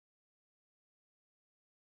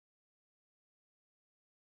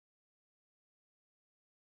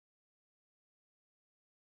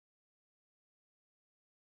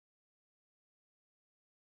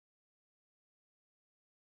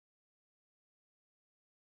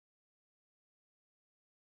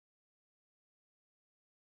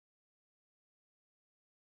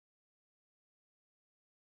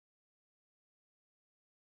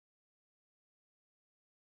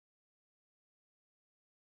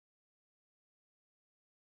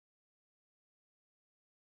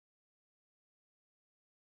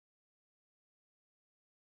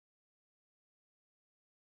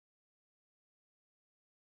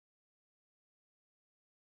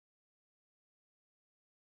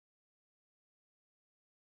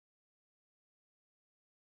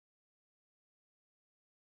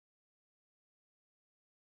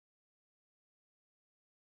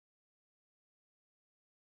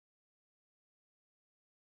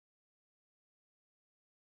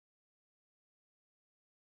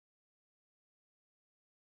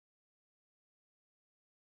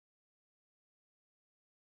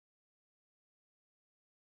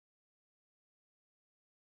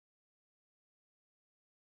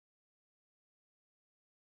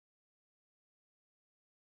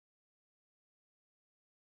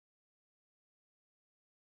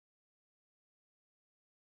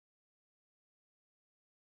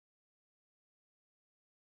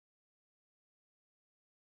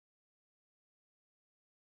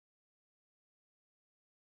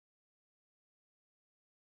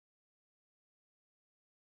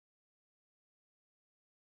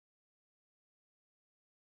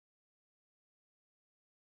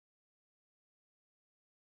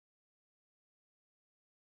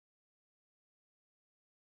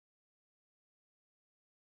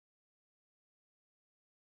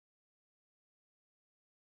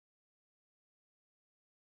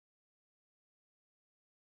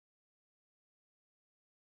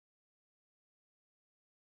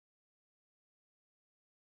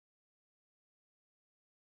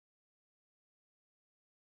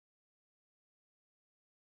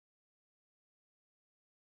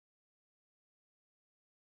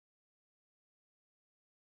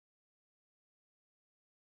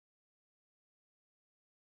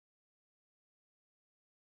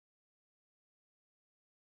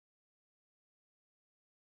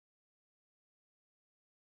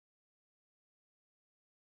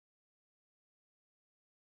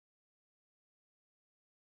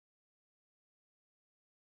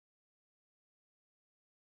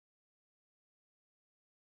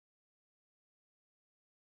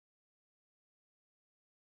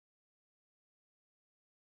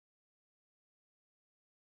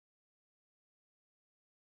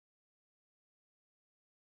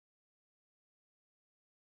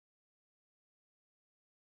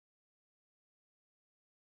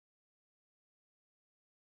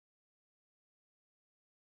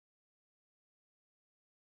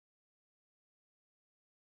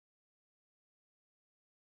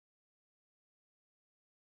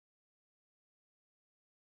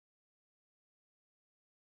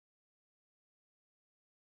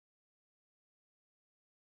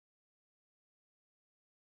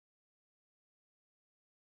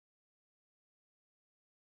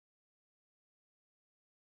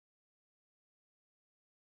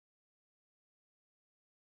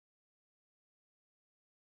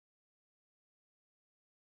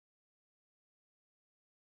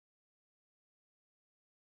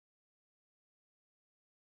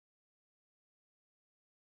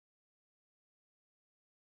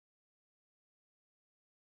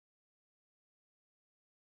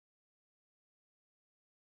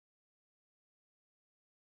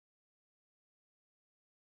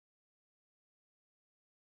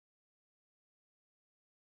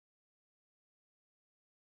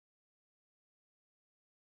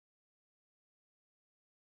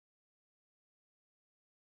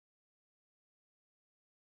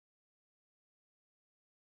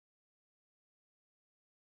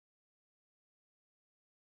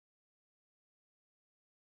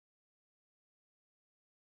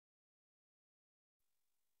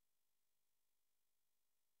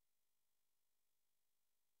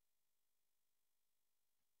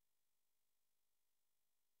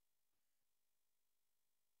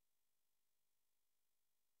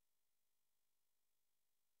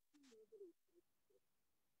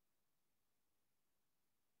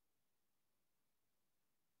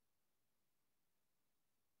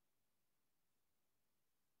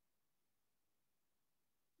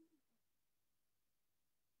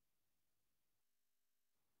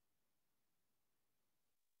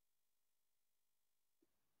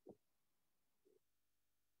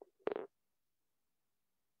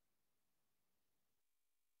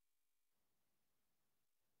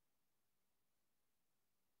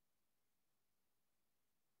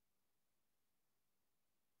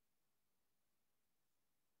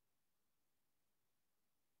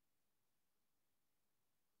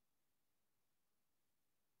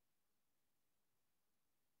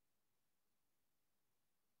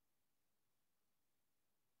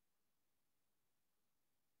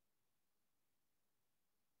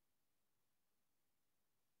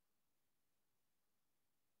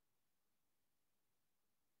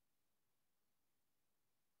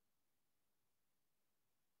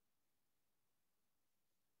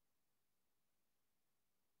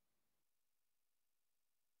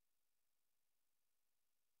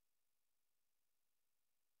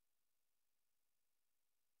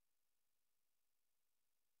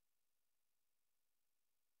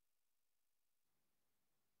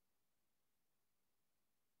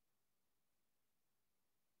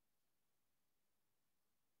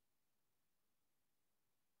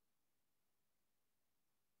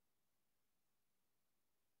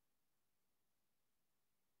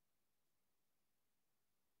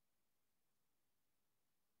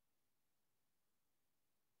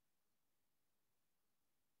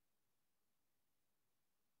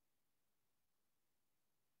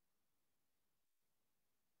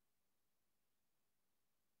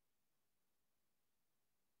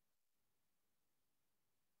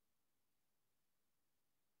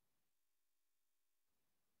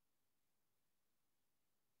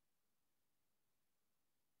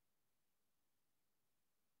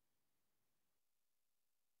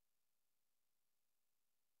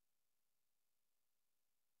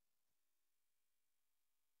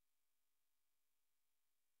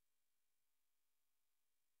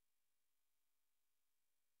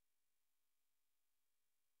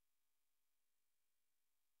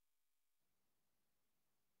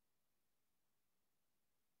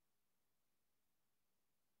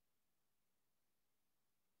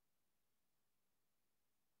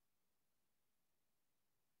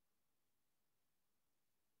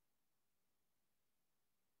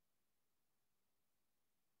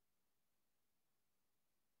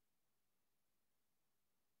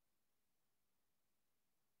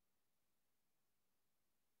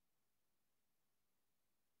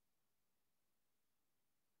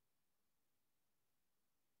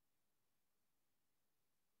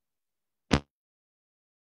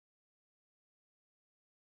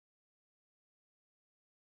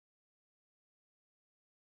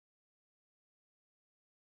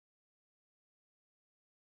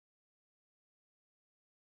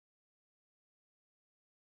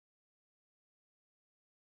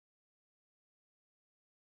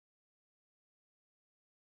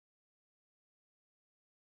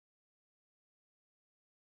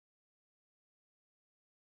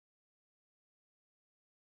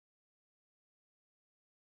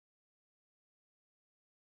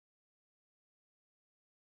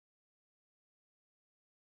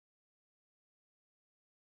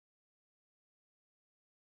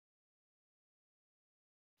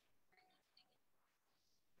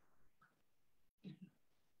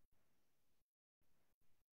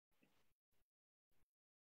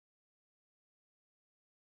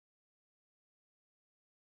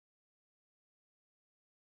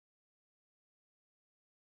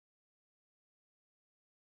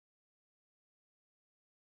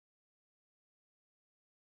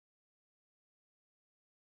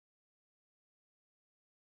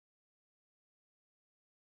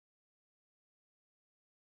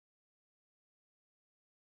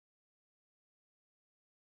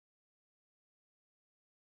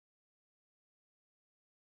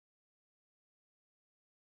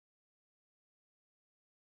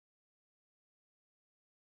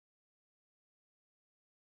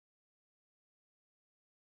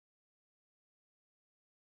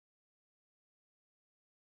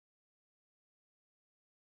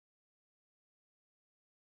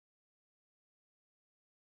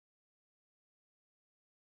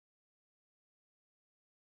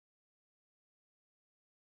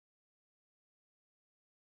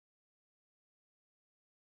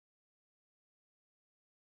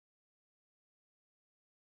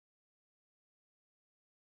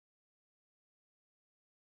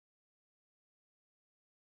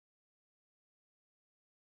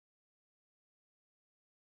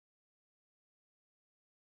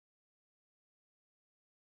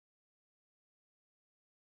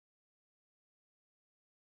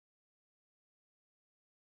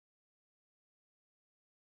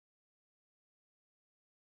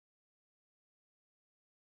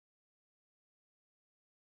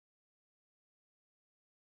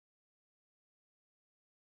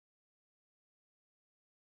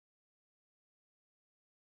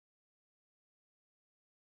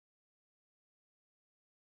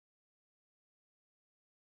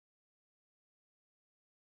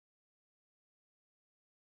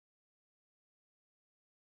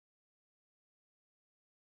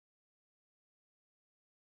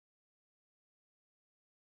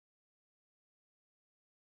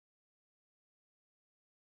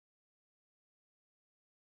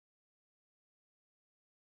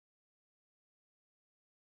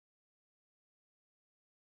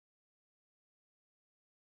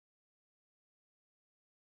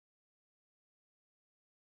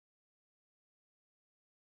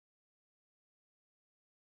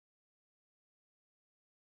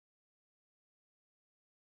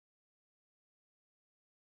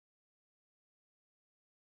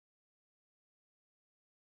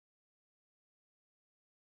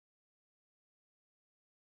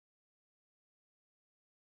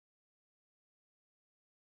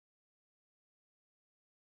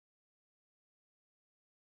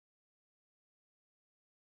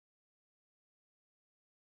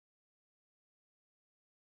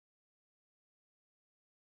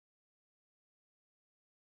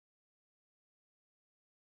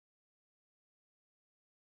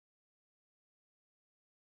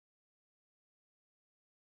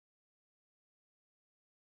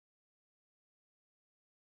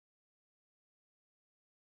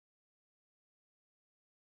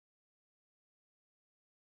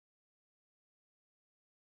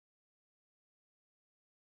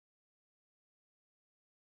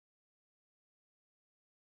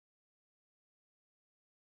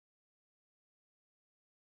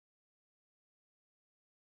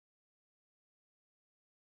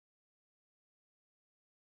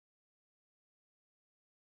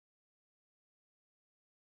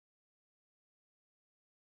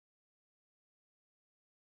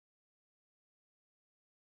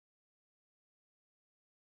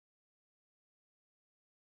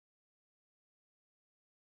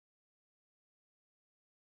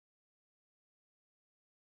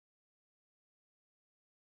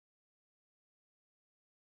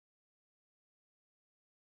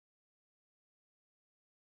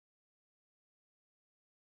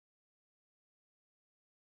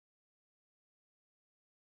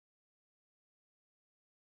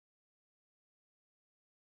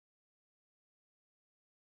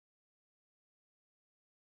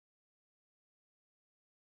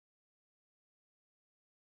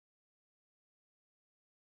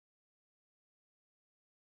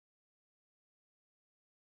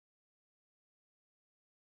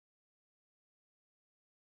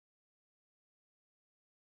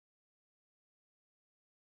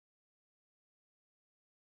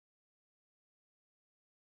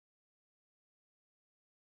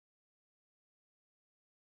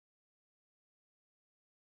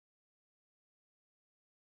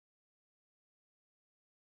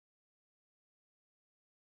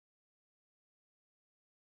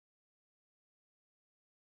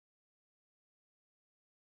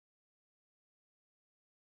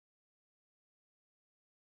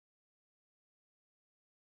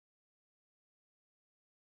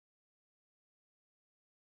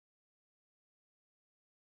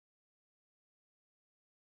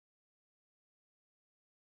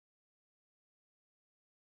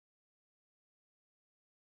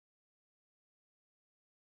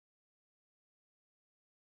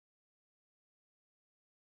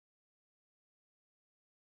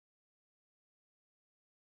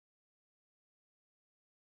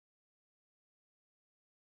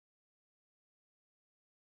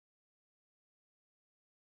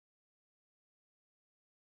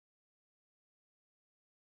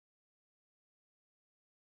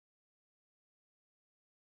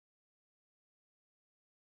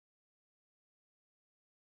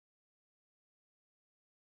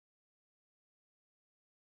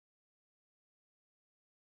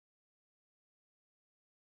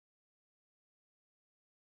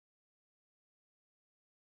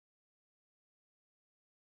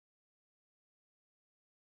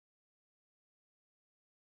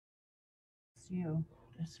you.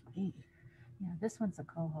 That's me. Yeah, this one's a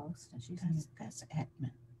co-host, and she's That's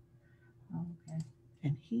admin. oh, okay,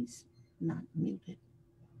 And he's not muted.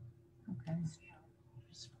 okay.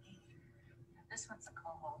 That's me. This one's a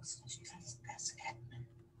co-host, and That's admin.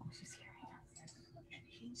 oh, she's hearing us. And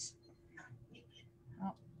he's not muted.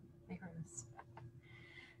 Oh, they heard us.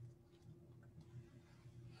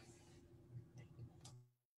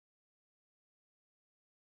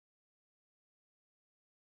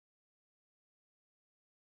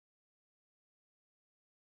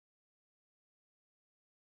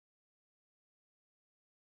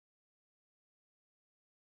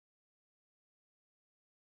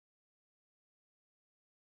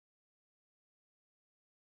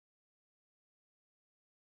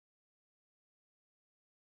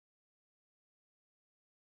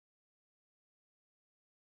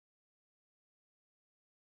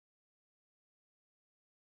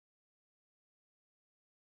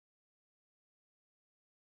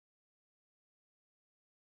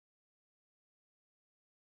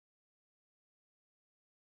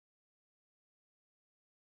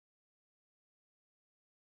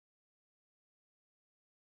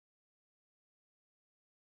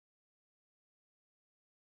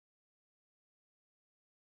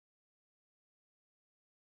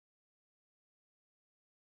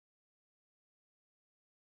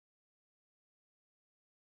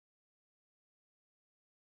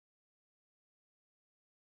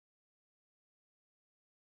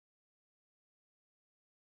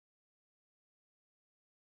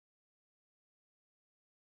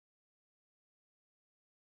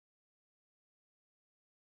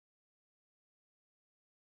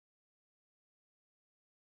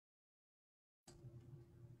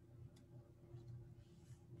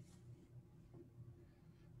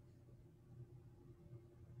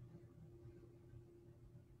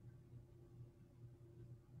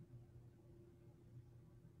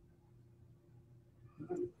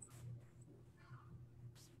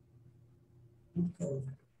 Okay.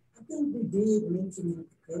 I think we did mention it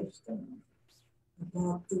the first time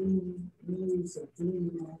about 3 years of doing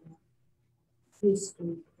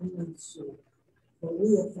history. I'm not sure. But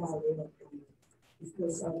we'll follow up on it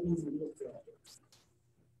because I want to look at it.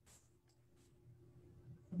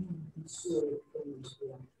 I want to be sure it goes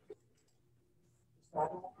right. I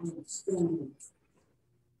don't understand.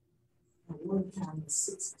 At one time it's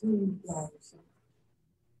 16,000.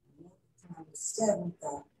 Another time it's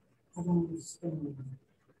 7,000. I don't understand.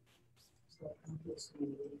 So I'm just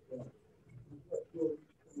going to look at what will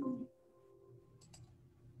be.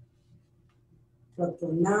 But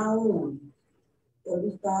from now on,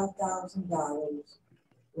 $35,000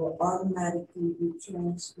 will automatically be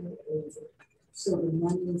transferred over. So the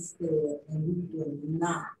money is there and we will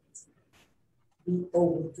not be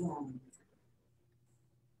overdrawn.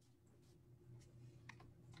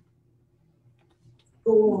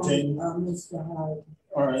 Go on, Mr. Hyde.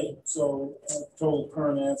 All right, so total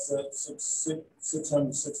current assets,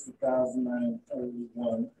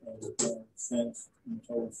 660,931.31 and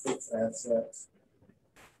total fixed assets,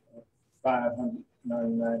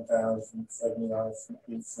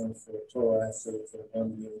 $599,070.08 for total assets of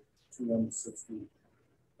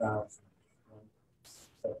 $1,260,000.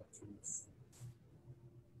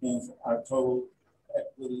 And our total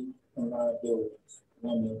equity and liabilities,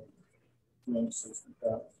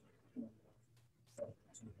 $1,260,000.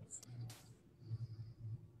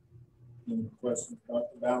 Any questions about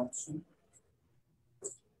the balance sheet?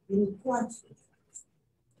 Any questions?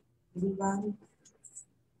 Anybody?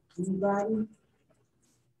 Anybody?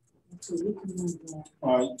 Okay, we can move on.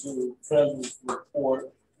 All right, to the treasurer's report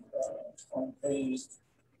on page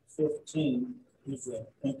 15 is an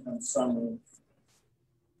income summary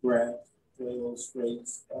graph that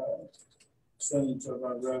illustrates percentage of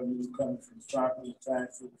our revenue coming from property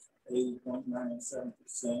taxes,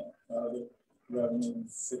 80.97%, other revenue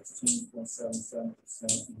 16.77%,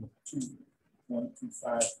 and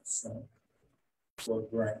 2.25% for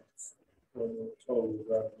grants, for the total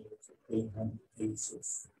revenue of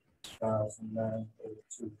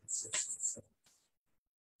 $886,982.60.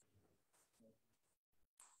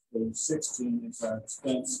 Page 16 is our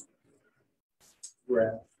expense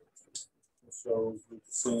graph. It shows the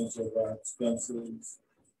percentage of our expenses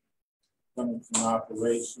coming from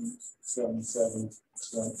operations,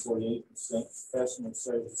 77.48%, professional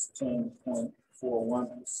service,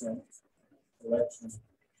 10.41%, collection,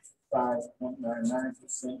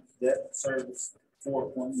 5.99%, debt service,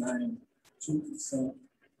 4.92%,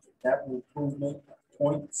 capital improvement,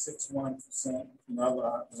 0.61%, and other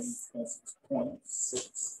operating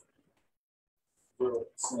expenses,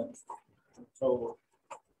 0.60%. Total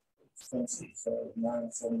expenses of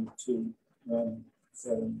 $972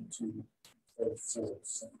 172.34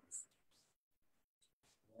 cents.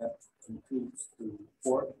 That concludes the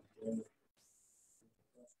report.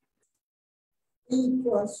 Any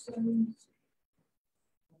questions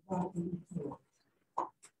about the report?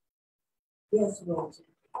 Yes, Rosie.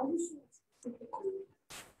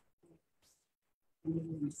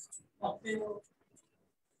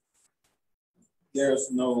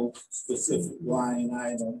 There's no specific line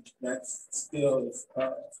item. That's still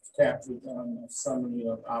captured on the summary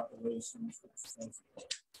of operations.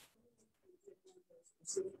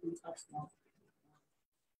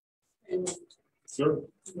 Sure. Sure.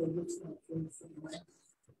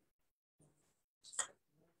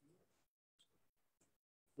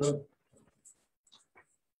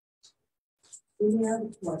 Any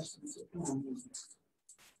other questions or comments?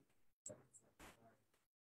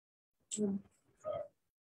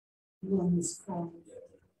 You want Ms. Carter?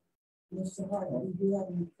 Mr. Hart, do you have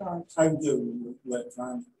any thoughts? I do. What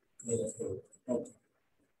time? Okay.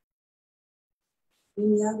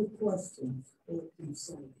 Any other questions or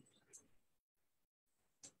concerns?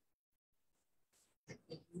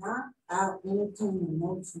 If not, I'll entertain a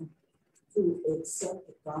motion to accept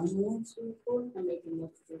the finance report. I make a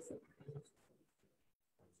motion.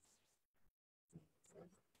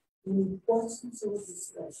 Any questions or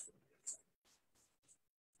discussion?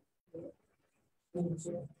 Madam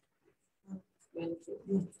Chair. Madam Chair.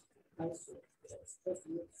 Vice Chair.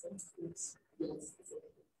 Yes.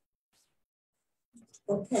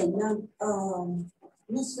 Okay, now,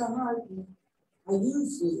 Mr. Harden, I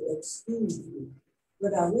usually excuse you,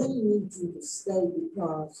 but I really need you to stay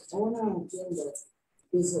because on our agenda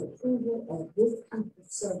is approval of bookkeeping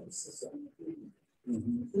services and agreement.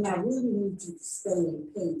 And I really need you to stay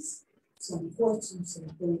in case some questions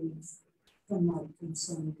and things come up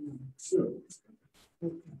concerning you. Sure.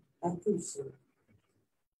 Okay, I appreciate it.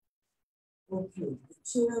 Okay, the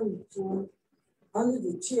chair report, under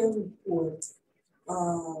the chair report,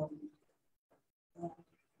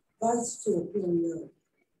 Vice Chair Perry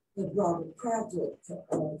had brought a project to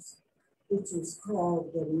us, which is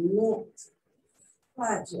called the NET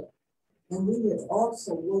project. And we had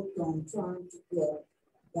also worked on trying to get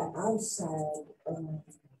the outside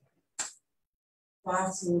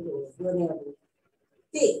faucet or whatever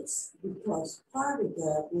fixed, because part of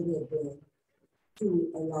that would have been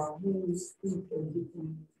to allow homeless people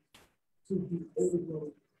to be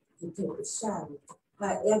able to take a shower.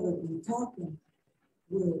 However, in talking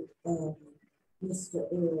with Mr.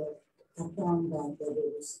 Earl, I found out that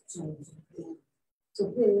it was changing things. So,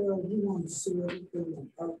 Earl, you want to share anything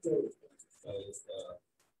and update? So it's the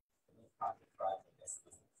pocket project that's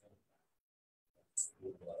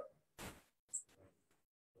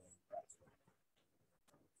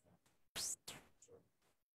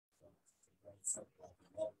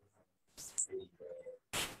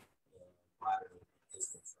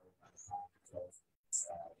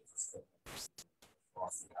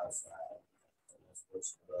outside,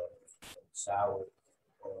 shower.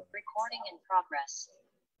 Recording in progress.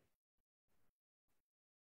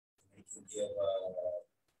 They can give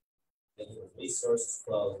resources,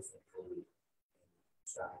 clothes, and food, and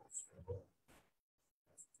showers.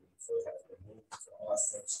 So it has been moved to All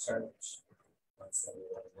Saints Church,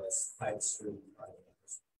 171 West Pike Street.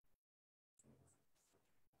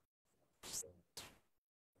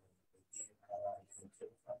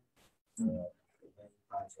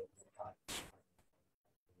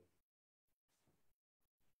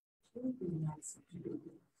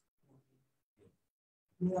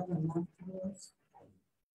 You have enough for us?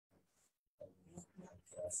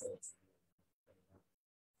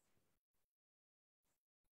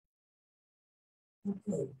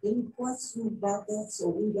 Okay, any questions about that, so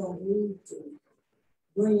we don't need to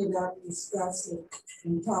bring it up, discuss it,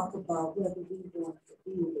 and talk about whether we want to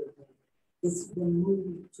do it or not? It's been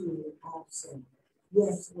moved to also.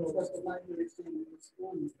 Yes, well, but the library is doing this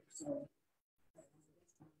morning, so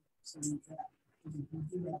that we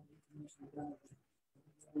do have information about it.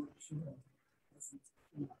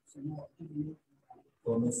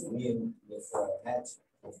 Well, Miss Hatch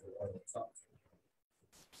was the one that talked to me.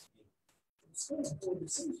 So, what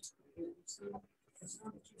is it?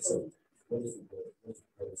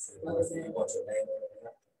 You want your name on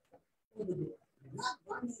it? Not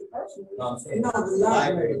one person. No, I'm saying. No, the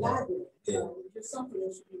library. Yeah. Just something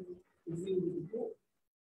that should be reviewed with the board.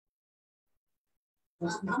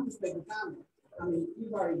 I'm just making comment. I mean,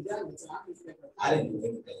 you've already done it, so I'm just making a comment. I didn't do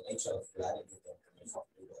anything. They chose to. I didn't do anything.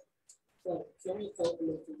 So Karen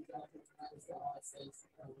Copeland, who got the All Saints,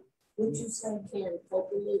 What'd you say? Karen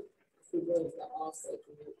Copeland, who runs the All Saints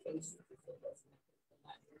Communications,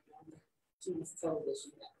 she was told that she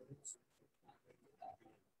got permission.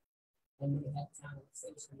 and we had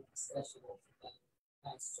conversation and discussion of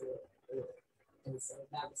last year. And so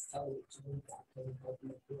that was told to me that I can help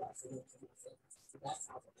me through our solution. So that's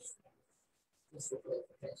how it is. Just for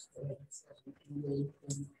clarification, we had a discussion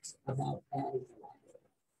about adding the library.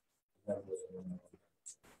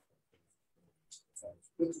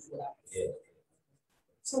 Which is what I. Yeah.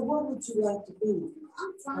 So what would you like to do?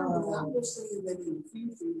 I'm fine with it. I'm just saying that in the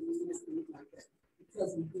future, we have things like that.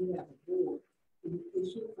 Because we do have a board, it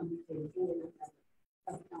should come to the board and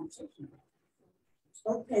have a conversation about it.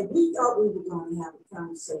 Okay, we thought we were gonna have a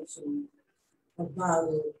conversation about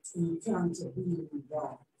it in terms of being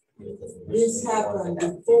involved. Yeah, 'cause This happened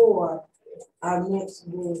before our next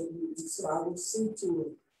board meeting, so I will see to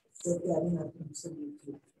it that that happens in the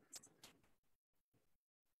future.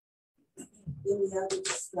 Any other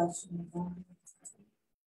discussion about it?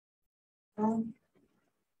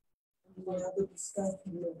 Any other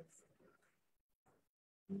discussion?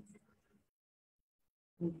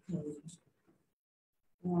 Okay.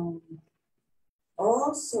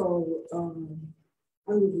 Also,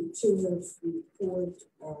 under the chair's report,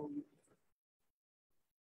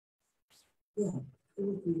 yeah, it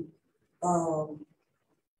would be,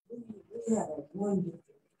 we had a wonderful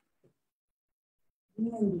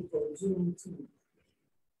Juneteenth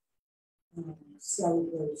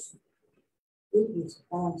celebration. It was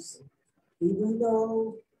awesome. Even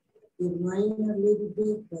though it rained a little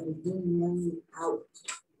bit, but it didn't rain out.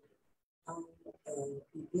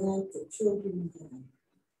 The children had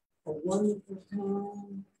a wonderful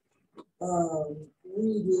time. We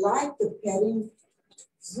liked the petting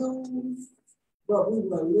zoo, but we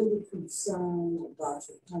were a little concerned about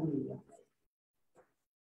the pony ride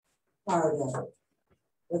part of it.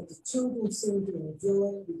 But the children seemed to enjoy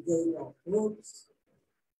it. We gave out books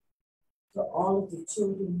to all of the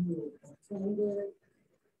children who attended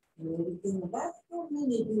and everything. About how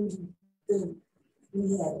many do you think we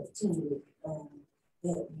had attended?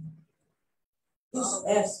 Just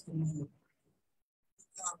estimate.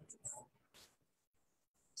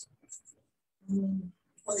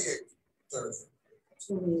 28, 30.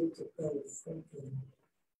 28 to 30. Okay.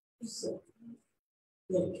 So,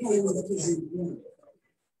 that came to the event.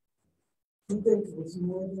 You think it was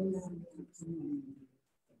more than that?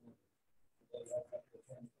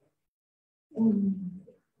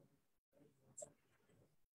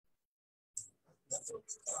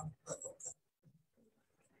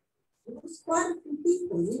 It was quite a few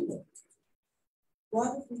people in it.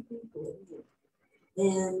 Quite a few people in it.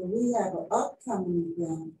 And we have an upcoming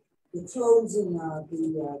event, the closing of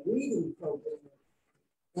the reading program.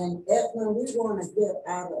 And Edna, we want to get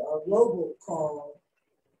out a robocall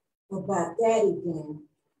about that event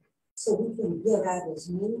so we can get out as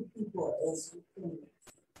many people as we can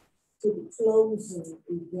to the closing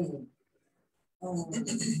event.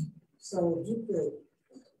 So if you could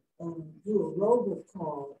do a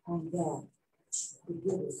robocall on that to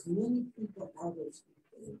get as many people out as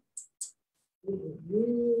we can, it would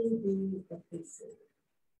really be appreciated.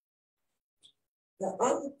 The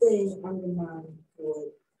other thing under my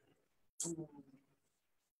report,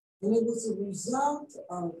 and it was a result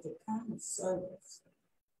of the kind of service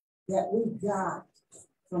that we got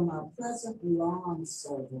from our present lawn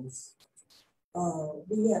service.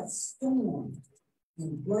 We had storm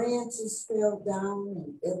and branches fell down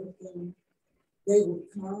and everything. They were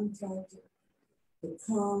contacted to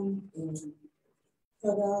come and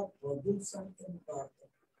cut up or do something about the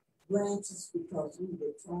branches because we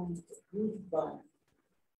were trying to beautify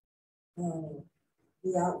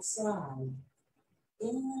the outside.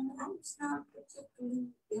 And I was not particularly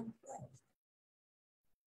impressed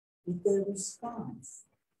with their response.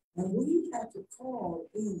 And we had to call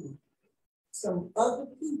in some other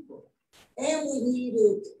people. And we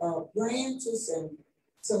needed branches and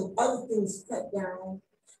some other things cut down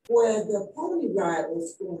where the pony ride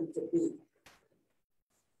was going to be.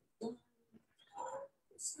 And I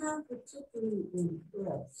was not particularly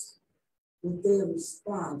impressed with their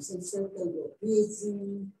response. They said they were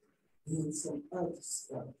busy and some other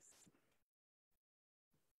stuff.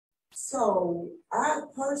 So I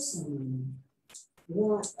personally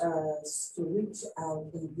want us to reach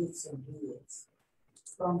out and get some bids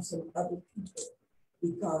from some other people,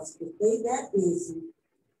 because if they that busy,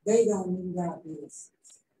 they don't need our business.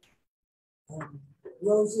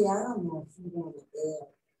 Rosie, I don't know if you want to add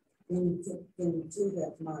anything to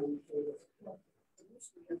that money for us.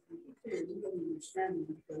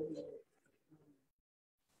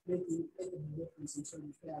 Making a difference in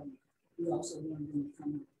terms of value. We also want them to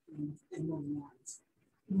come and mobilize.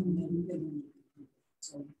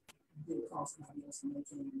 So the cost of us and they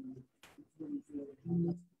can really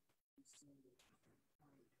good.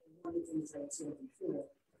 one of the things I said before,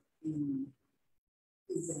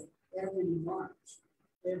 is that every March,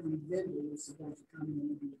 every vendor is supposed to come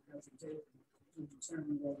in and do a presentation to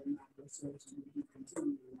determine whether or not their service will be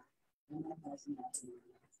continued or not. And that has not been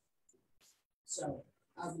done. So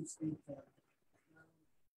I just think that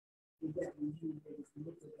we get review, but if you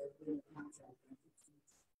look at that bill contract,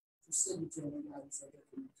 the signature, and I would say that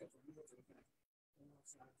we take a look at that. And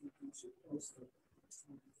also, I think we should post it.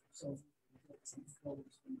 So we get some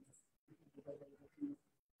photos from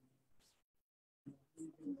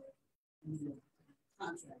the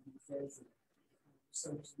contract because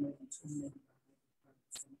service may be terminated.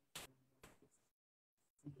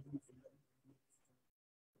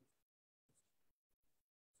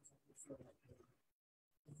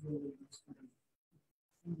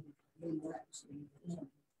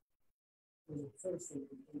 First thing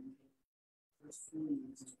first 4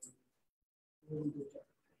 years really good job.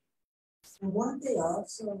 And weren't they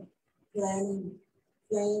also planting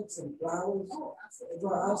plants and flowers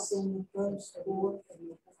for us in the first board?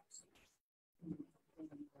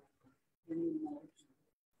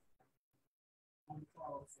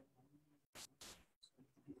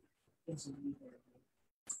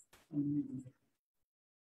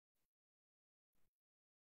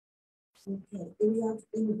 Okay,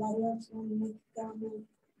 anybody else want to make a comment?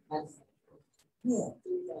 Yeah.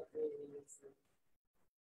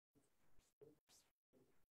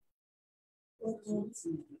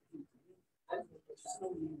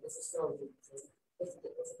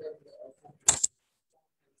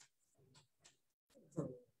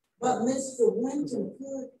 But Mr. Winton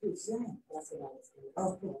could present a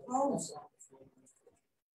proposal.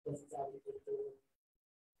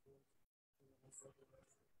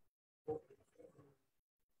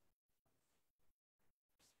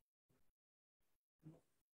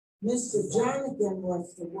 Mr. Jernigan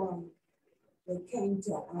was the one that came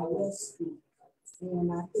to our rescue.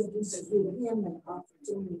 And I think we should give him an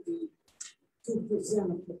opportunity to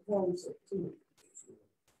present a proposal too.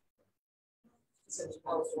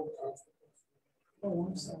 Oh,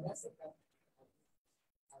 I'm sorry.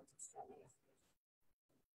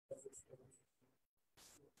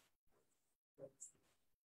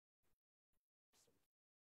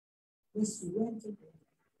 Mr. Winter.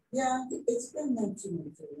 Yeah, it's been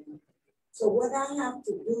mentioned to him. So what I have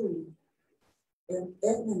to do, and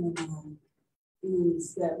Edmund and I,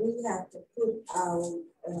 is that we have to put our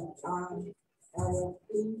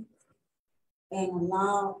RFP and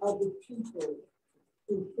allow other people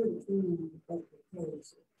to put in a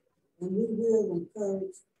proposal. And we will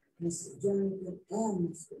encourage Mr. Jernigan and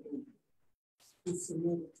Mr. Winter to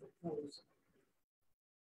submit a proposal.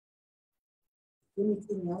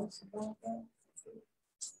 Anything else about that?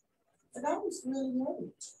 But I was really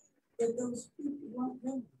worried that those people weren't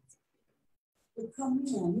ready to come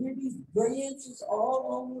in. Here these branches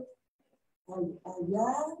all over our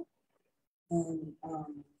yard, and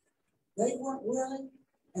they weren't willing.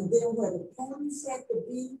 And then where the ponies had to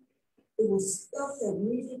be, it was stuff that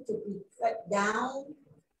needed to be cut down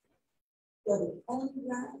for the pony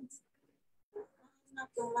rides. I'm not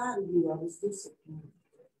gonna lie to you, I was disappointed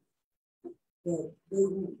that they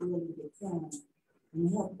weren't willing to come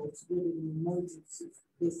and help us with an emergency,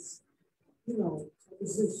 this,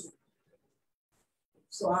 position.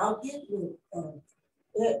 So I'll get with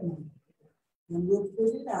Edmund and we'll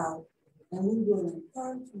put it out and we will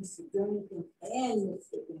encourage Mr. Jernigan and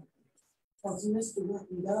Mr. Winton, because Mr.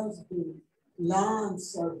 Winton does do lawn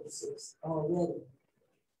services already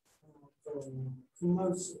for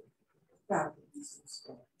commercial properties and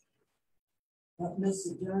stuff. But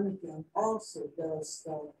Mr. Jernigan also does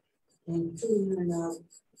stuff in cleaning up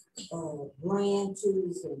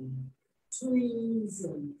branches and trees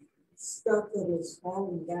and stuff that is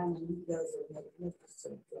falling down, and he does a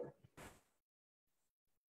magnificent job.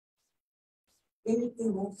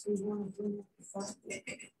 Anything else we want to bring up before?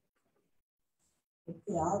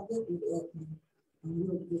 Okay, I'll get with Edmund and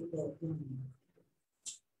we'll get that done.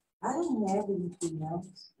 I don't have anything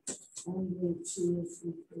else. Only cheers.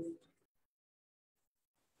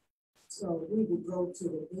 So we will go to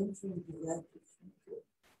the interim director.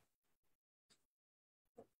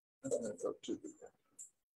 That's up to the,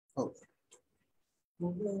 okay.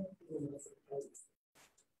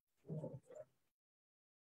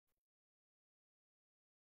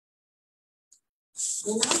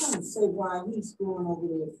 And I want to say why he's going over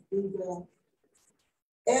there to do that.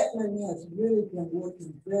 Edmund has really been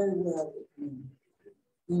working very well with me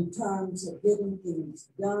in terms of getting things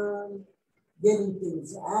done, getting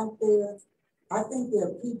things out there. I think there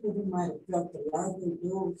are people who might have felt the library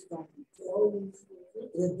door was going to be closed.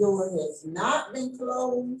 The door has not been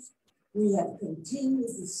closed. We have continued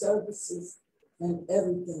the services and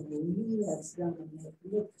everything, and he has done a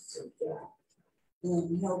magnificent job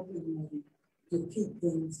in helping me to keep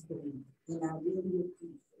things going, and I really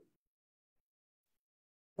appreciate it.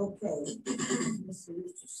 Okay, Mr.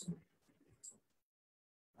 Richardson.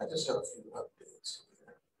 I just have a few updates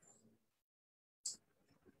here.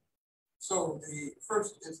 So the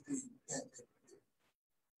first is the Pontiac.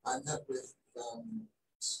 I met with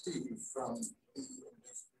Steve from the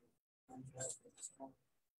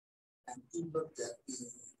and he looked at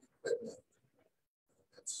the equipment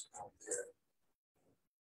that's out there.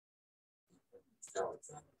 Of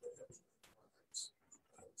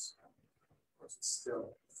course, it's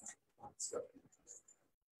still not stuff.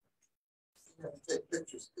 You have to take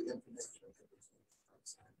pictures of the information that was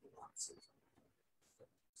outside the boxes.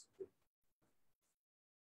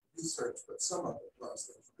 Research, but some of it was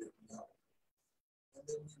that we didn't know. And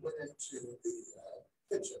then we went into the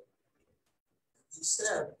kitchen. He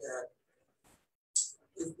said that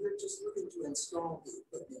if we're just looking to install the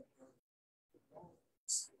equipment,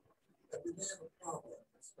 that we may have a problem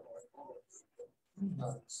installing all of the equipment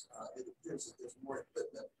because it appears that there's more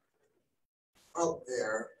equipment out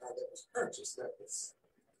there that was purchased that was.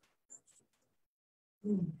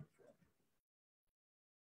 And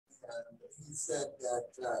he said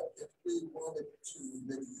that if we wanted to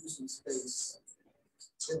maybe use some space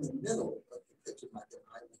in the middle of the kitchen, like an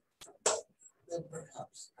island, then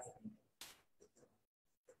perhaps,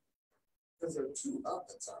 because there are two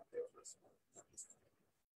ovens out there.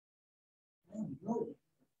 No.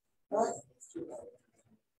 Right.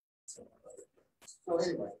 So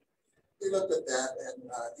anyway, we looked at that and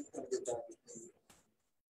he's going to get back with me.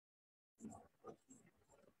 You know,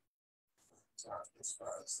 as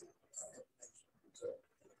far as the information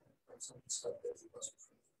from some of the stuff that he wasn't.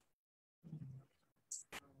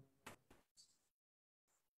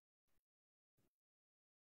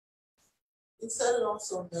 He said it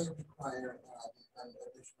also may require an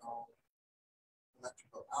additional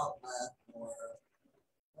electrical outlet or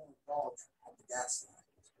voltage on the gas line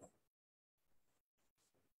as well.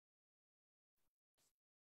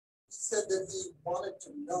 He said that he wanted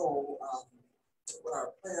to know what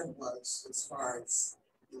our plan was as far as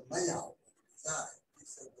the layout of the design. He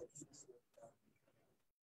said that he needed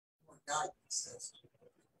more guidance as to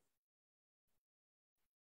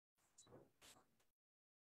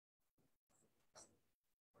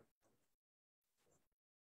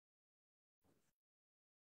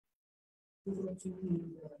What you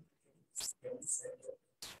mean, yeah,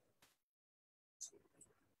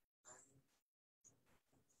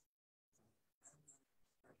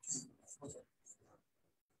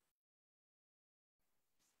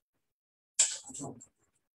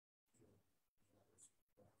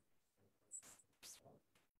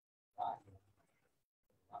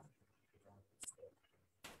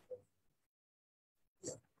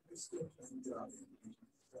 we're still trying to get out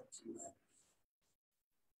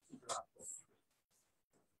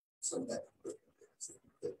some of that equipment.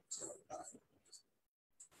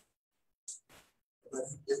 But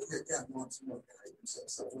if we again want some more guidance,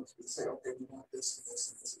 so once we say, okay, we want this and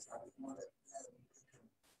this and this is how we want it, then we can.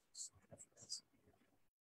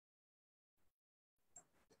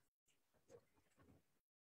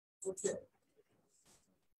 Okay.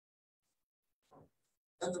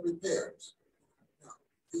 And the repairs. Now,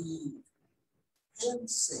 the hand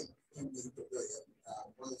sink in the pavilion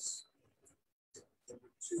was there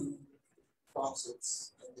were two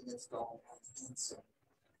faucets that been installed on the hand sink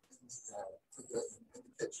in the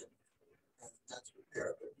kitchen, and that's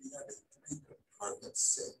repaired. But we have a 3-compartment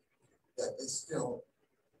sink that is still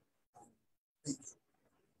leaking,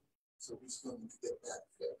 so we still need to get that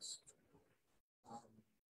fixed.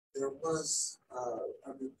 There was a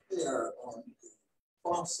repair on the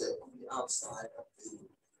faucet on the outside of the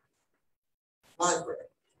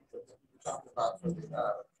library that we talked about for the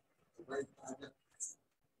great project.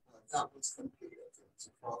 That was completed. It's a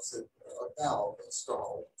faucet, a valve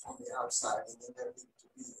installed on the outside, and then there needed to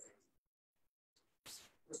be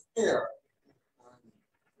a repair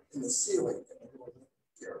in the ceiling and the little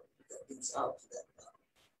here that leads out to that valve,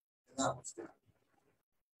 and that was done. Of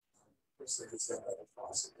course, there's that other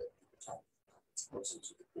faucet that we were talking about. It's closer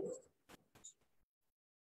to the boiler.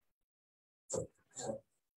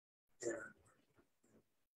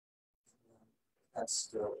 That's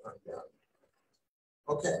still undone.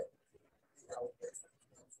 Okay.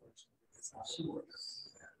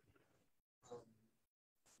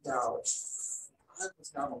 Now, I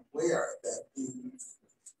was not aware that the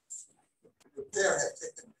repair had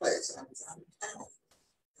taken place. I was out of town.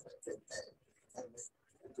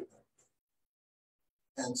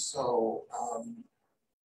 And so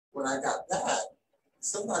when I got back,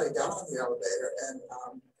 somebody got on the elevator and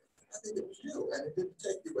I think it was you, and it didn't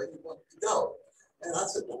take you where you wanted to go. And I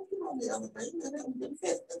said, don't get on the elevator, and haven't been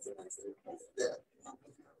hit. That's what I said, there.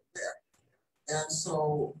 And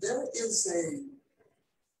so there is a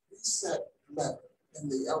reset lever in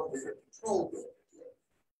the elevator control room.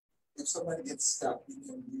 If somebody gets stuck, you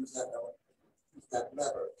can use that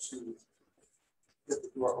lever to get the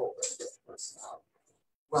door open and get the person out.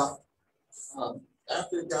 Well,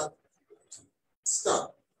 after it got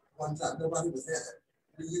stuck, one time nobody was in it,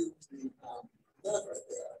 we used the lever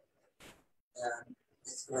there, and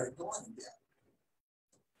it started going again.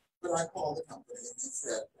 But I called the company and they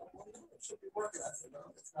said, oh, well, no, it should be working. I said,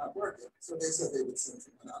 no, it's not working. So they said they would send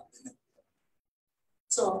someone out.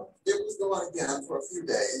 So it was going again for a few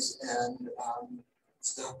days and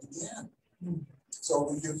stopped again. So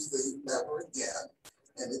we used the lever again,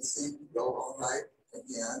 and it seemed to go all right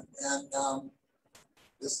again. And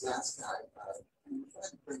this last time, we were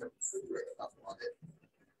trying to bring a refrigerator up on it,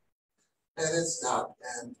 and it stopped,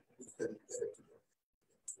 and we couldn't get it to work.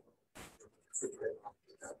 The refrigerator up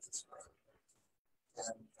without this run.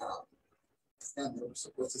 And they were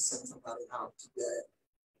supposed to send somebody out today.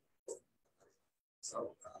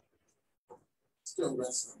 So still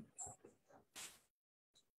wrestling.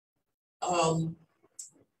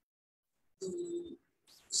 The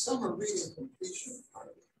summer reading completion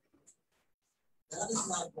party, that is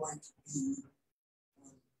not going to be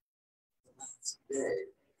on the last day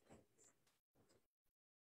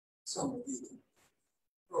summer reading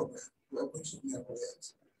program, which it never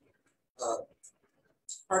is.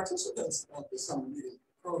 Participants of the summer reading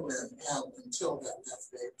program have until that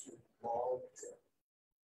last day to involve their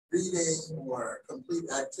reading or complete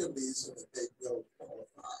activities so that they will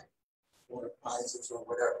qualify for prizes or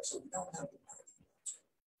whatever. So we don't have the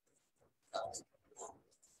party.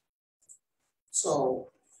 So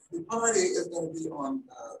the party is going to be on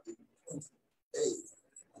the 28th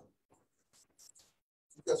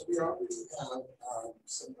because we already have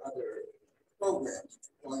some other programs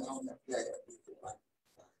going on that day.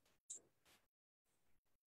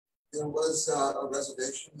 There was a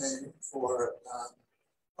reservation made for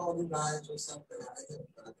pony rides or something. I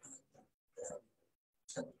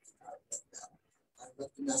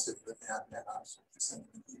left a message with that and I sent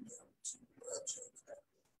an email to change that.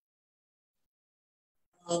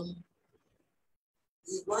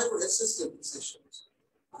 The driver assistant positions.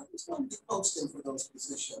 I was going to be posting for those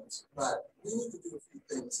positions, but we need to do a few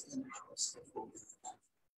things in-house before we have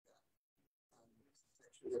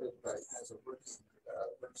make sure that everybody has a working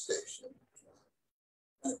workstation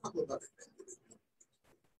and a couple of other things that we do.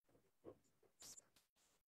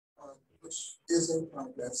 Which is in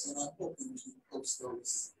progress, and I'm hoping to post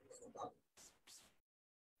those in about.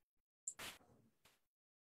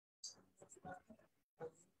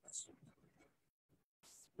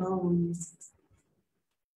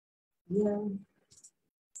 Yeah.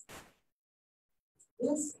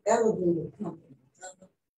 This elevator company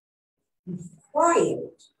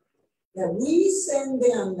required that we send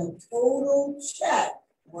them the total check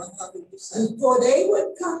 100%. before they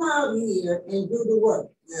would come out here and do the work.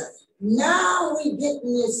 Yes. Now we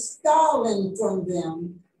getting this stalling from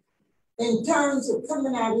them in terms of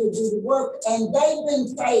coming out here to do the work, and they've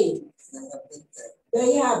been paid.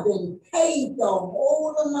 They have been paid the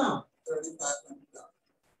whole amount. $3,500.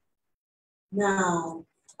 Now,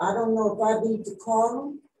 I don't know if I need to call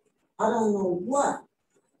them. I don't know what,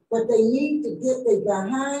 but they need to get their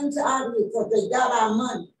behinds out of here because they got our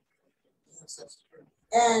money. Yes, that's true.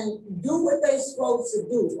 And do what they're supposed to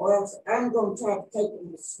do, or else I'm going to try to take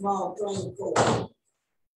them to small claim court.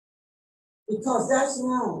 Because that's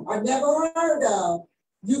wrong. I never heard of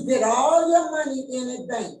you get all your money in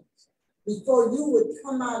advance before you would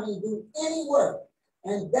come out and do any work.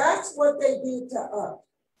 And that's what they did to us.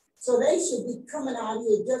 So they should be coming out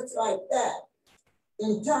here just like that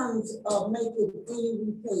in terms of making any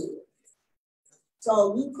repair.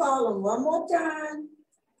 So you call them one more time,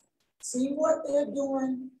 see what they're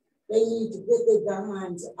doing. They need to get their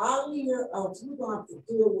behinds out of here, else we're going to have to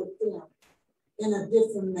deal with them in a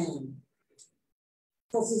different manner.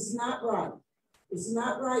 Because it's not right. It's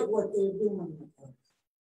not right what they're doing with us.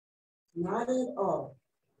 Not at all.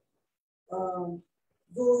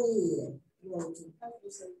 Go ahead.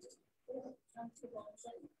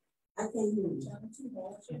 I can't hear you.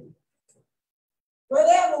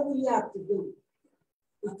 Whatever we have to do,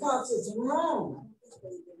 because it's wrong.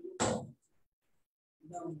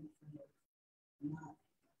 No, not.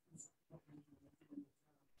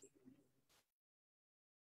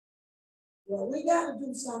 Well, we got to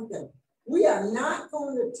do something. We are not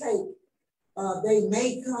going to take, they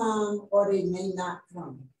may come or they may not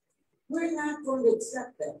come. We're not going to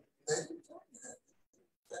accept that. They didn't tell me that.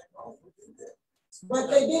 We did that. But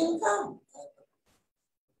they didn't come.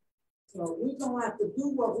 So we don't have to do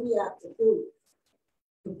what we have to do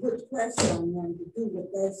to put pressure on them to do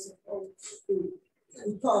what they're supposed to do.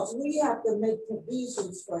 Because we have to make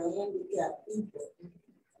provisions for handicapped people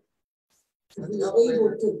to be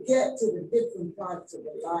able to get to the different parts of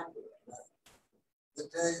the library. The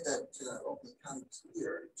day that Oakland County was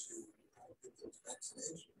here to get those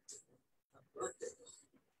vaccinations, my birthday,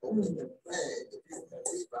 Oakland had begged if you had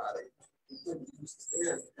anybody who couldn't use the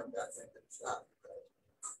stairs to come back and get a shot.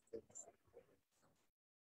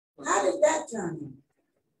 How did that turn out?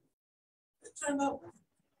 It turned out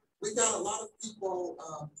we got a lot of people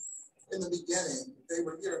in the beginning. They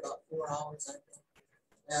were here about 4 hours, I think.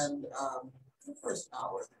 And the first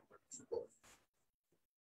hour, there were people.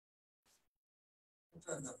 It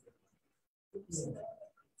turned out exactly.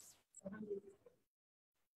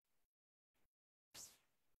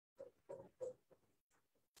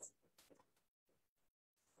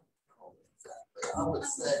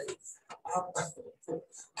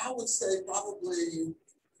 I would say probably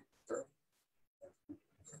 30.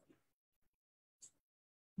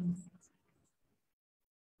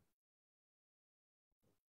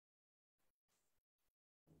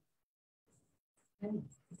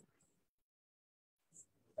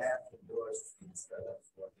 Half the doors instead of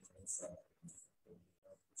working inside.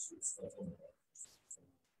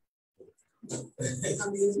 I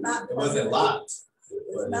mean, it's not. It wasn't locked.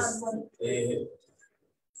 It's not one.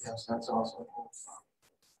 Yes, that's also.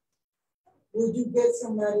 Would you get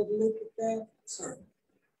somebody to look at that? Sure.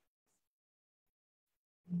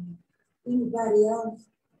 Anybody else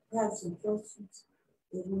have some questions?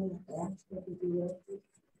 They want to ask what to do after?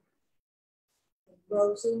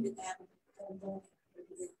 Rosie?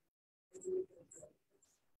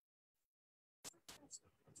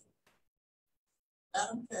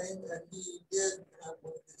 Adam came and he did have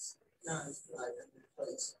one of his guys try and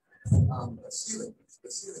replace the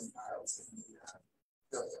ceiling tiles in the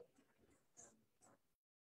building.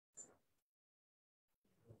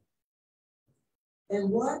 And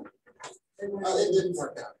what? It didn't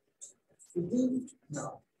work out. It didn't?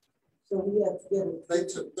 No. So we have to get it.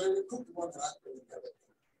 They recouped the one that I put together.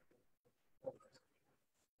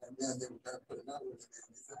 And then they were going to put another one in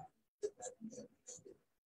there.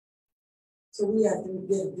 So we have to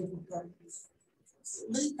get a different countries.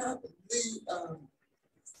 The contractors.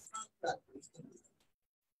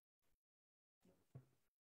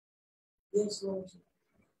 Yes, Rosie.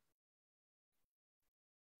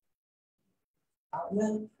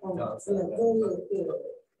 No, oh, No, yeah, go ahead, yeah.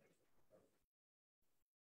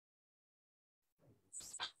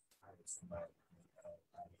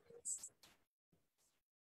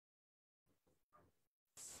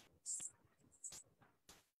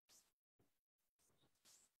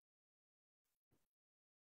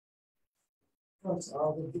 Plus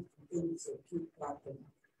all the different things that keep popping.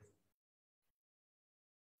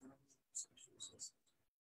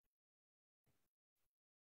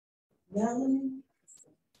 Melanie?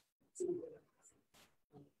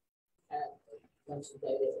 Had a bunch of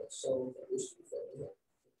data that showed the issues that we have.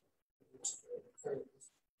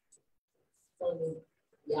 Funding,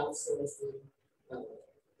 the outsourcing,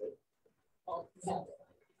 all we have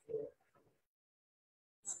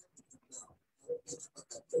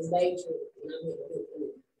the major,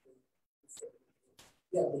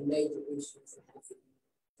 the major issues that have to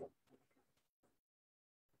be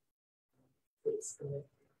fixed. The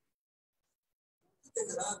thing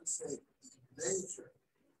that I would say major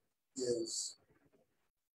is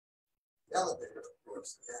the elevator, of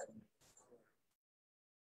course, and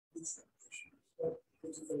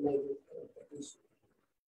which is a major issue.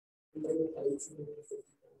 And then we pay $250,000.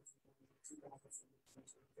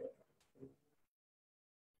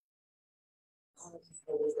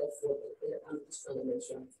 What was that for? I'm just trying to make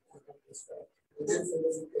sure I got this right. And then it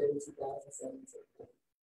was in 2017.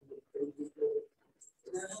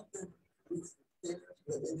 there have been repairs,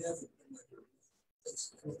 but it hasn't been like a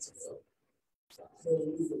expensive. So I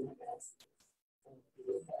don't usually have asked.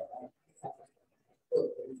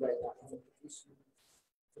 Right now, I have an issue.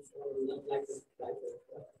 It's like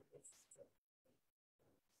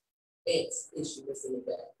ants issue that's in the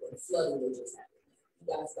back, or flooding that just happened. You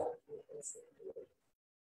guys got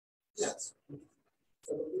Yes.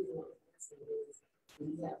 so the reason why I'm asking is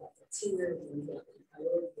when you have like a tier and you have a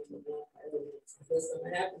priority and you want priority, what's going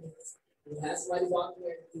to happen is you have somebody walking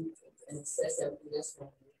there and assess everything that's wrong.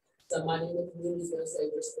 Somebody in the community is going to say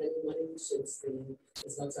we're spending money we shouldn't spend.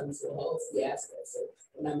 It's going to turn into a whole fiasco. So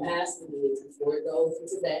when I'm asking you, before it goes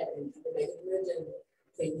into that and you can make it your agenda,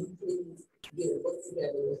 can you please get a book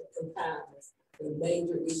together that compiles the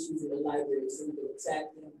major issues in the library, so we can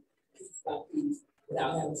attack them piece by piece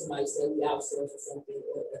without having somebody say we outsource or something,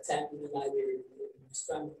 or attacking the library and just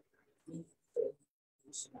trying to beat the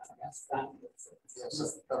issue out. That's 5 minutes.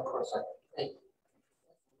 Yes, of course. Thank you.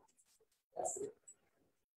 That's it.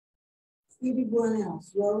 Anyone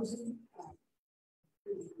else? Rosie?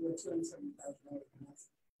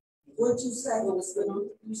 What you say? What was going on?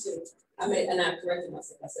 You said, I made, and I corrected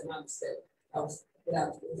myself. I said my mistake. It was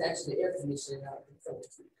actually the air conditioning I was referring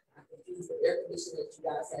to. I confused the air conditioning that you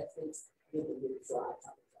guys had fixed with the so I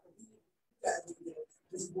apologize.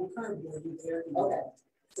 This will come with you there. Okay.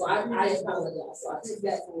 So I apologize. So I took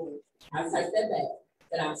that forward. I typed that back.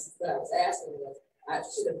 What I was asking was, I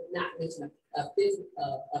should have not mentioned a figure,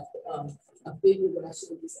 but I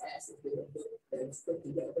should have just asked if they were that was put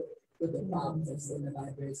together with the problems that's in the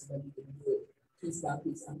library so that we can do it piece by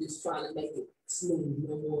piece. I'm just trying to make it smooth,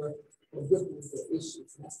 no more ripples or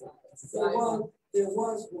issues. That's why. There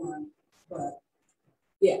was one, but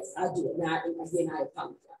yes, I do. Now, again, I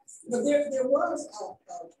apologize. but there was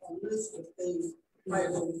a list of things,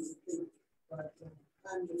 priorities, and things, but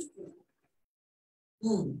I'm just.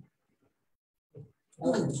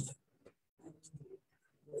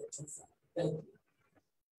 Thank you.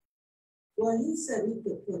 Well, he said he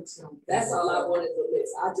could put some. That's all I wanted to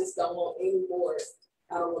list. I just don't want any more.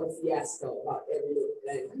 I don't want a fiasco about every little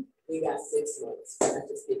thing. We got 6 months. I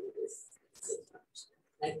just get to this.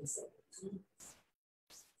 Thank you so much.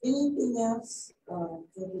 Anything else for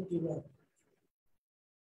the director?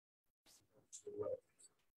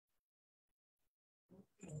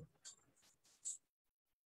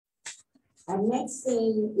 Our next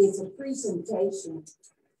thing is a presentation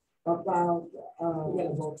about oh,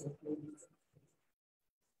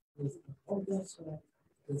 that's right.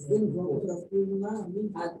 Didn't go to through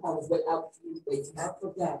line. I was waiting. I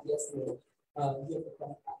forgot. Yes, ma'am.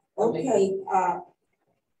 Okay,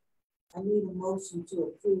 I need a motion to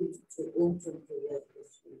approve the interim director.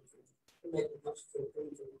 Make a motion to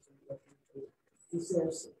approve the interim director. Is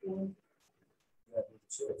there support? Yeah, we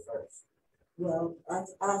should first. Well,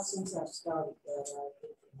 since I started that, I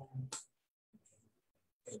think.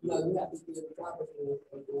 No, you have to do the proper thing.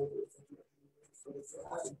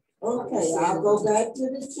 Okay, I'll go back to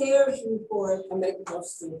the chair's report. I make a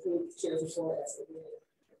motion to approve the chair's report as a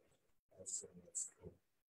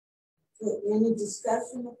Any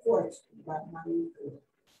discussion or question about my report?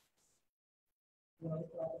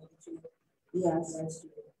 Yes.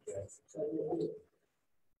 Yes.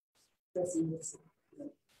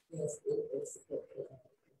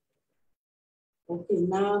 Okay,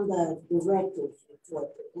 now the director's report,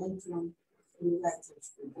 the interim director's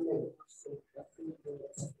report.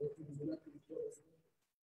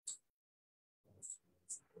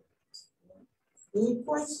 Any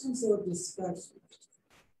questions or discussion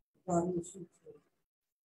about this report?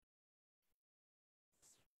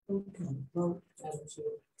 Okay, vote.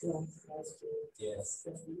 Yes. Yes.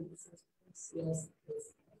 Yes.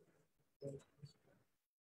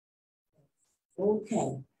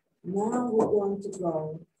 Okay, now we're going to go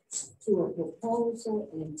to a proposal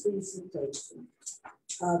and presentation.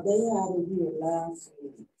 They had it here last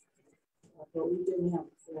week, but we didn't have a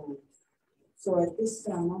form. So at this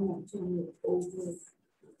time, I'm going to turn it over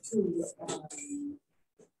to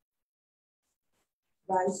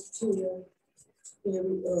Vice Chair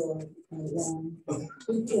Terry and then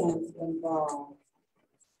we can involve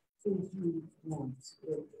who he wants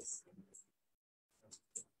with this.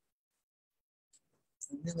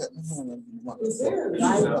 Is there a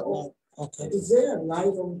light on? Okay. Is there a light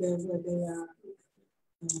on there where they are?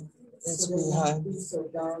 It's so they won't behind. be so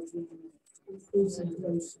dark in the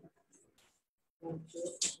presentation.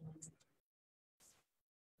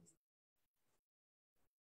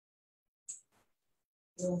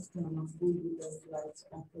 Last time I moved those lights,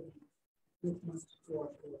 I couldn't get much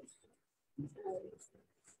support.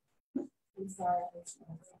 I'm sorry.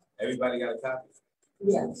 Everybody got a copy?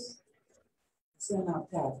 Yes. Send out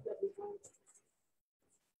that.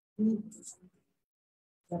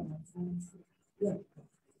 Yeah.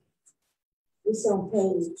 It's on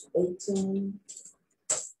page 18.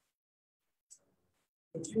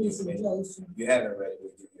 The presentation. You haven't read it,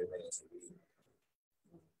 we'll give you a minute to read.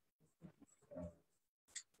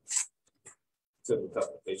 Took a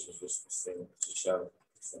couple of pictures just to show.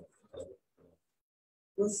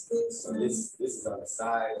 What's this? So this is on the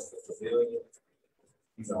side of the pavilion.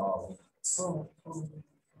 These are all.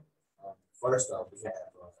 First off, we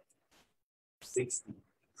have 60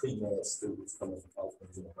 pre-med students coming from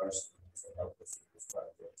Oakland University to help us with this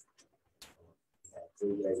project. We have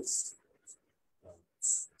 3 days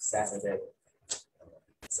Saturday.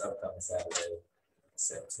 It's upcoming Saturday,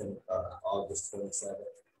 August 27th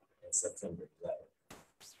and September 11th.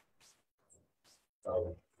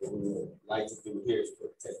 So what we would like to do here is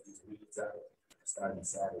take these weeds out starting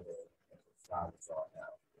Saturday and the flowers all now.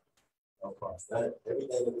 No cost. Everything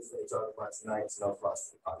that we're going to talk about tonight is no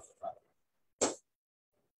cost to the public.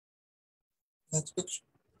 Next picture.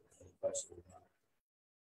 Any questions about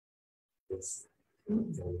this?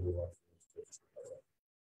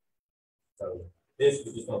 So this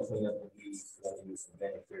we're just gonna clean up the weeds. We're gonna use some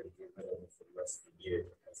vinegar to get rid of it for the rest of the year.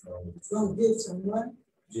 That's normal. Gonna get some what?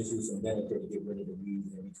 Just use some vinegar to get rid of the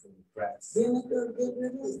weeds in between the cracks. Vinegar, get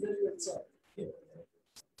rid of it? Yeah.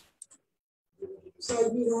 So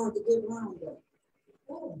you don't have to get Roundup?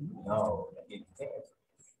 Oh, No, it can't.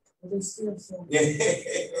 but it's still so.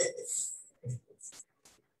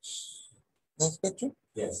 Next picture.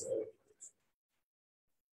 Yes, sir.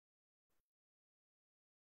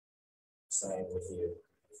 Same with here.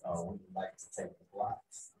 We would like to take the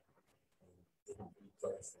blocks and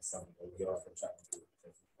replace in something that we often try to do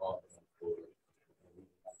because we often for it. And we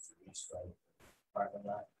would like to restripe parking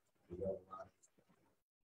lot, the other line.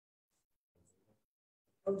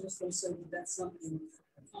 I was just gonna say that's something,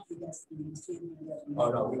 that's Oh,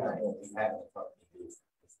 no, we not doing, we have the company do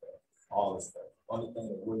all this stuff. Only thing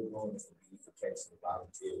that we're doing is the beautification of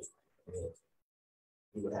volunteers. And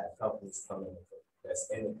we would have companies come in that's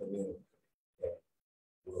in the community that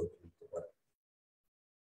will do the work.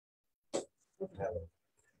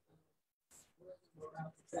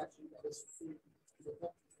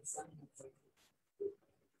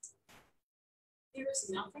 There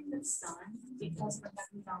is nothing that's signed because we're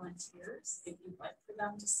having volunteers. If you'd like for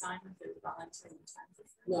them to sign if they're volunteering time for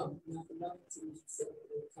free. No, not the volunteers, so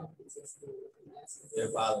the companies that's doing it.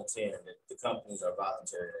 They're volunteering, the companies are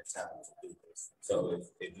volunteering their time to do this. So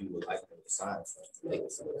if you would like them to sign something, they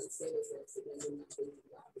can sign What I'm something. saying is that they're not doing the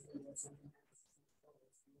job, but then when something happens.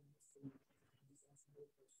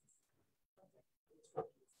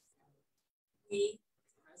 We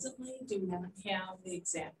presently do not have the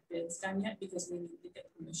exact bids done yet because we need to get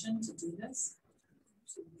permission to do this.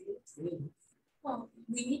 Well,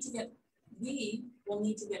 we will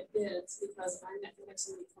need to get bids because I'm not gonna have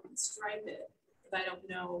somebody come and stripe it if I don't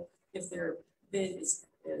know if their bid is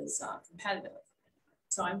competitive.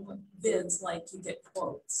 So I'm bids like you get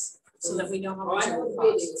quotes so that we know how much I it know will the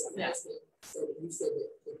bid cost. is, I'm Yeah. asking, so you said that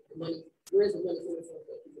the money, where's the money coming from?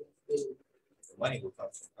 The money will come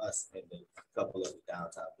from us and then a couple of the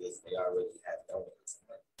downtown bids, they already have donated some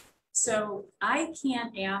money. So I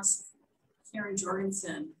can't ask Karen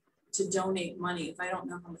Jorgensen to donate money if I don't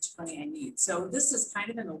know how much money I need. So this is kind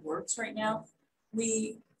of in the works right now.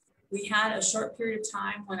 We had a short period of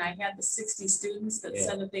time when I had the 60 students that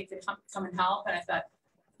said that they could come and help. And I thought,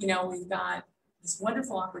 you know, we've got this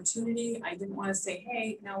wonderful opportunity. I didn't want to say,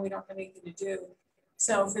 hey, no, we don't have anything to do.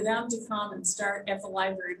 So for them to come and start at the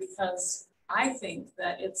library, because I think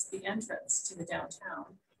that it's the entrance to the downtown.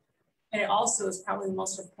 And it also is probably the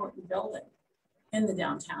most important building in the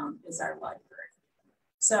downtown is our library.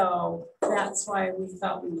 So that's why we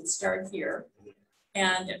thought we would start here.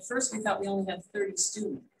 And at first we thought we only had 30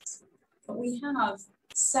 students, but we have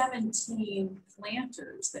 17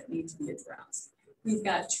 planters that need to be addressed. We've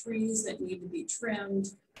got trees that need to be trimmed.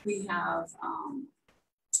 We have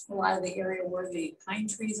a lot of the area where the pine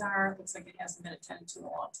trees are. Looks like it hasn't been attended to in a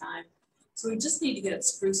long time. So we just need to get it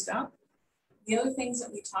spruced up. The other things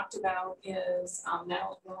that we talked about is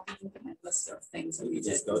now look at my list of things that we did.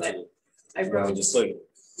 Just go to I wrote just look.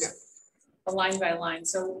 a line by line.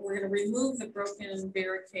 So we're going to remove the broken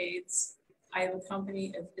barricades. I have a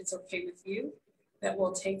company, if it's okay with you, that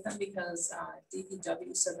will take them because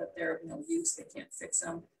DPW said that they're of no use, they can't fix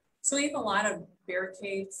them. So we have a lot of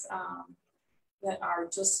barricades that are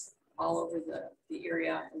just all over the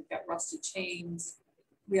area. We've got rusted chains.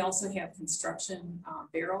 We also have construction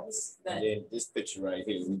barrels that. And then this picture right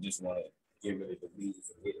here, we just want to get rid of the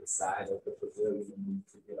weeds and get inside of the pavilion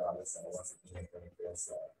to get all this once again from the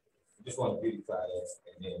inside. We just want to beautify this,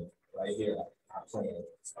 and then right here, our plan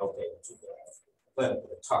is okay with you guys. Plan to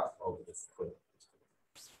put a tarp over this equipment.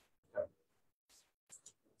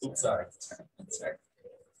 Oops, sorry. That's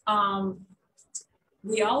right.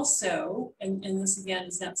 We also, and this again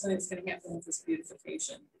is not something that's going to happen with this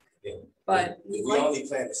beautification. Yeah. But we only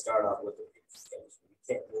plan to start off with the beautification. We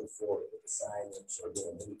can't move forward with the signage or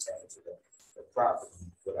doing anything to the property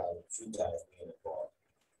without you guys being involved.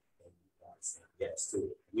 And you guys saying yes to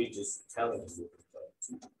it. We're just telling you what we plan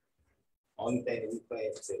to. Only thing that we plan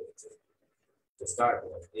to start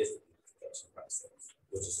with is the beautification process,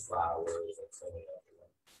 which is flowers and cleaning up.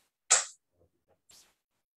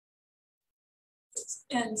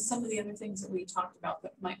 And some of the other things that we talked about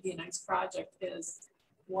that might be a nice project is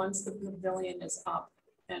once the pavilion is up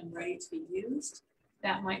and ready to be used,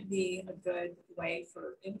 that might be a good way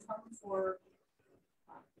for income for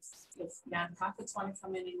if nonprofits want to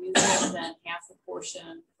come in and use it, then half a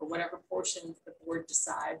portion or whatever portion the board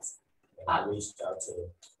decides. And I reached out to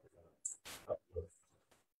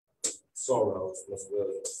Soros, Miss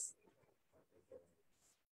Williams.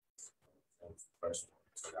 That's the person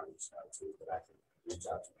that I reached out to, but I can reach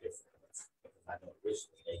out to different ones. I know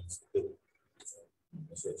originally they used to do it. So,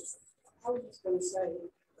 it's just, I was just gonna say,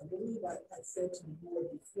 I believe I said to the board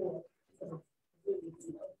before, really,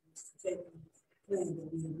 taking plan that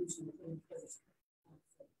we originally put in place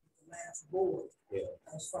the last board, yeah.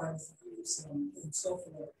 as far as the use and so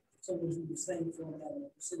forth. So we do the same for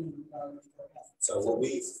that facility. So what we,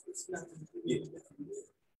 it's nothing.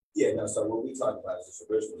 yeah, no, so what we talked about is just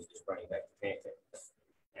originally just bringing back the Pontiac.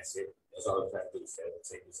 That's it. That's all we have to do is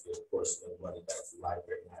take this good portion of the money back to the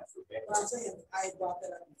library and have to pay. I'm saying, I brought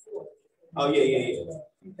that up before. Oh, yeah.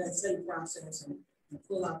 That same process and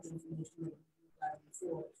pull out the information that you got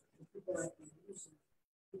before. People like to use it.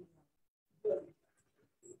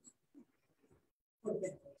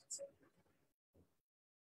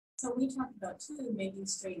 So we talked about too, maybe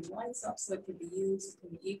straightening lights up so it could be used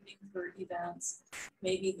in the evening for events.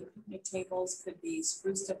 Maybe the picnic tables could be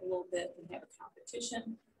spruced up a little bit and have a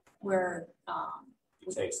competition where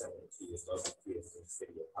You take some of the kids, local kids in the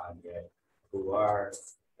city of Pontiac who are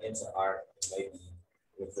into art and maybe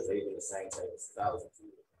because they do the same type of styles as you,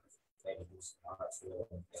 maybe do some art film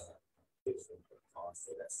and picture cost.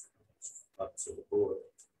 So that's up to the board.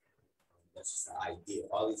 That's just an idea.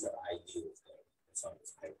 All these are ideas that it's on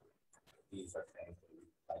this paper. These are things that we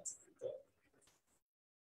like to do that.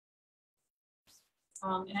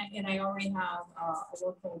 And I already have a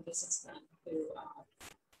local businessman who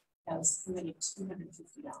has committed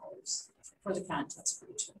 $250 for the contest for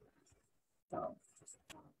each one.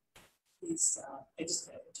 So I just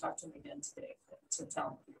talked to him again today to tell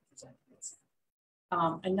him to present this.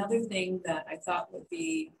 Another thing that I thought would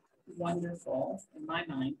be wonderful in my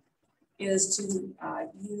mind is to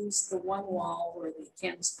use the one wall where the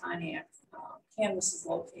Canvas Pontiac canvas is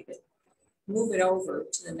located, move it over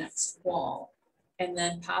to the next wall, and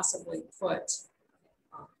then possibly put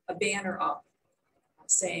a banner up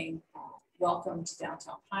saying, welcome to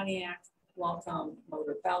downtown Pontiac, welcome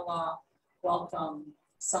Motorbella, welcome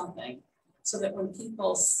something, so that when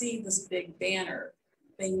people see this big banner,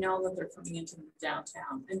 they know that they're coming into the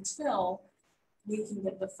downtown until we can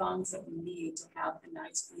get the funds that we need to have a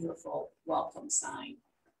nice, beautiful welcome sign.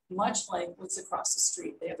 Much like what's across the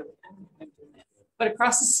street. They have a, I don't know if I'm doing that, but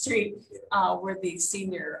across the street where the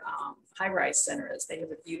senior high-rise center is, they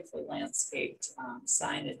have a beautifully landscaped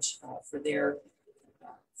signage for their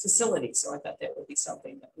facility. So I thought that would be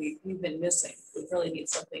something that we've been missing. We really need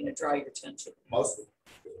something to draw your attention. Most of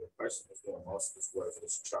the person who's doing most of this work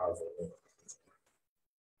is Charles O'Neill.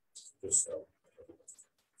 Just so.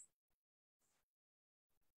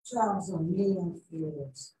 Charles O'Neill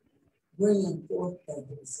is bringing forth a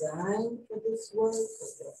design for this work.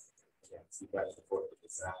 Yes, you guys support the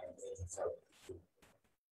design and help.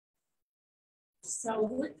 So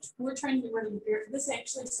we're trying to get rid of this.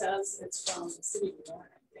 Actually says it's from the city of Warren,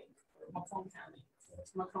 I think, or Macomb County.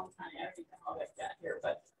 It's Macomb County. I don't even know how that got here,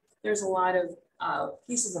 but there's a lot of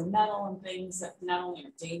pieces of metal and things that not only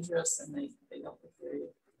are dangerous and they don't look very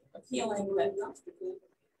appealing, but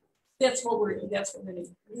that's what we're going to.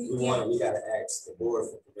 We got to ask the board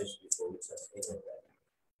for permission before we touch any of that.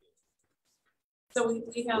 So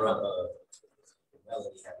we have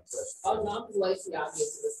Melanie had a question. Oh, no, I'm waiting till y'all get to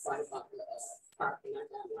this part about the parking.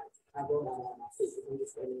 I wrote out all my figures. I'm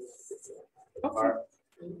just waiting to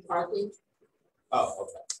okay. Parking. Oh,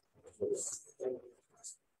 okay.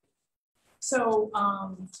 So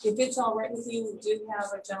if it's all right with you, we do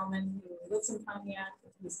have a gentleman who lives in Pontiac.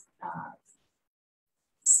 He's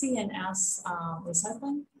CNS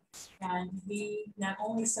recycling, and he not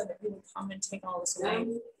only said that he would come and take all this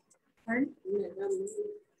away. Pardon?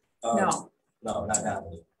 No. No, not that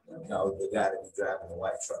one. No, the guy that was driving the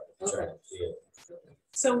white truck. Okay. Yeah.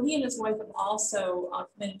 So he and his wife have also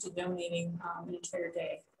committed to donating an entire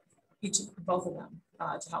day, both of them,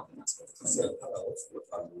 to helping us with this.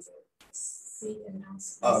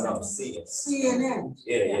 CNS. Oh no, CNN. CNN.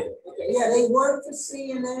 Yeah. Yeah, they work for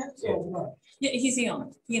CNN. Yeah. Yeah, he's the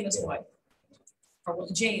owner. He and his wife. Or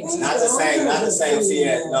James. Not the same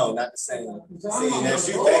CNN. No, not the same CNN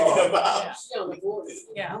you thinking about.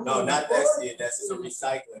 Yeah. No, not that CNN. That's a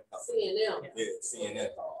recycling company. CNN. Yeah, CNN.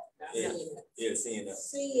 Yeah, CNN.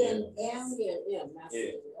 CNN.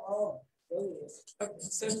 Yeah. Oh. Okay,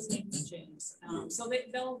 so his name is James. So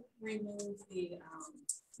they'll remove the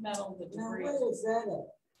metal, the Now, debris. where is that at?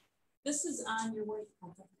 This is on your way.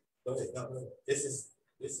 Okay. Go ahead, no. This is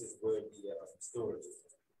where the storage is.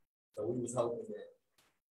 So we was hoping that,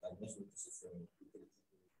 like Mr. was saying, we could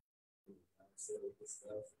sell this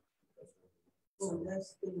stuff. Oh,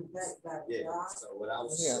 that's in the back by the Yeah, yard. so what I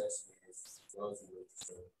was suggesting is, Rosie would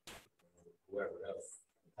whoever else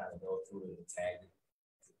kind of go through it and tag it.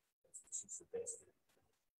 She suggested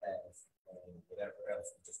pass and whatever else,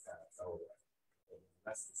 we just kind of throw it. And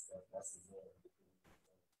that's the stuff, that's the one.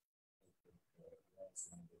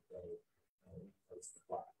 Post the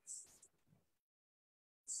blocks.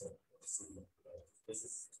 So this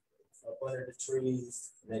is up under the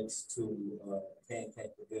trees next to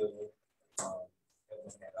Pontiac Pavilion.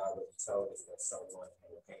 Everyone had already told us that someone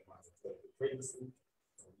came out and put it previously.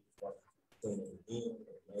 So we just want to clean it again,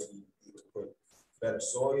 and maybe either put better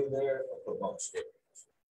soil there or put mulch there.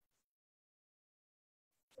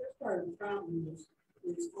 That's part of the problem is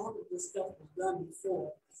all of this stuff was done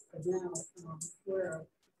before, but now where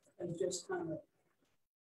it's just kind of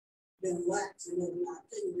been waxed and then not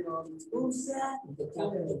taking it all these. Who's that? Okay,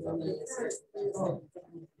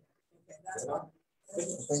 that's all. I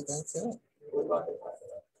think that's it. What about the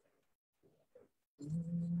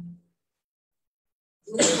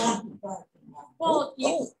Well,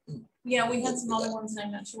 yeah, we had some other ones, and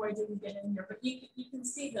I'm not sure I didn't get in here, but you can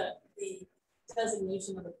see that the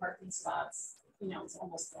designation of the parking spots, it's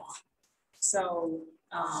almost gone. So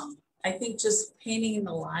I think just painting in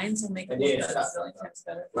the lines will make it look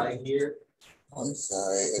better. right here? I'm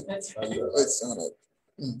sorry. That's It's on it.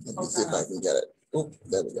 Let me see if I can get it. Oh,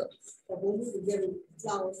 there we go. But when we were getting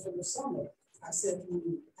flowers for the summer, I said,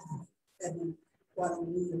 why don't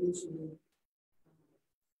we initially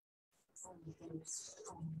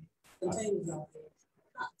containers out there?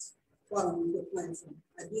 Why don't we put plants in?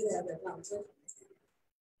 I did have that conversation.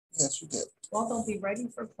 Yes, you did. Well, they'll be ready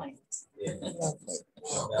for plants. Yeah. Lovely.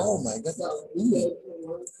 Oh my goodness. So we gave him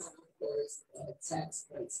one concourse tax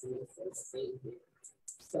rates in the first thing here.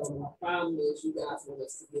 So my problem is you guys want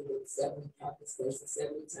us to give it 70 parking spaces,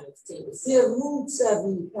 70 times 10. Still move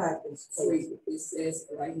 70 parking spaces. It says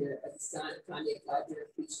right here at the sign of Pontiac Library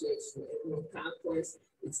Appreciation Everyone Concourse,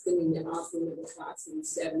 extending the offering of approximately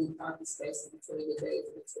 70 parking spaces between the days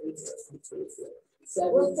of the 21st and 25th.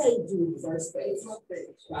 What page do you First page. What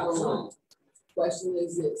page? Question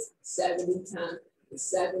is this: 70 times the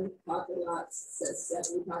 7 parking lots says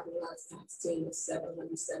 70 parking lots times 10 is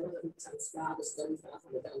 700. 700 times 5 is $3,500.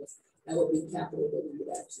 That would be capital that we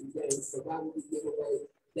would actually gain. So why would we give away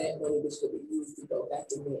that money which could be used to go back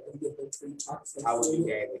in there and give them 3 parking spaces? How would you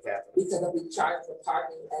gain the capital? Because if we charge for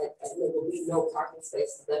parking there will be no parking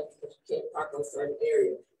spaces left because you can't park on a certain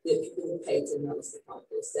area. Then people will pay $10 to park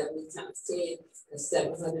there. 70 times 10 is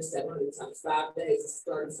 700. 700 times 5 days is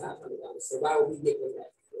 $3,500. So why would we give them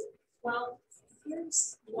that? Well,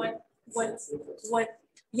 here's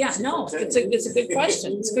yeah, no, it's a good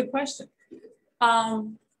question. It's a good question.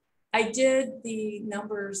 I did the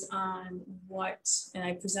numbers on and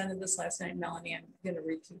I presented this last night, Melanie. I'm going to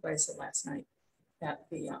repeat what I said last night at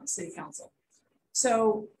the city council.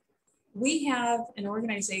 So we have an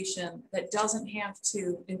organization that doesn't have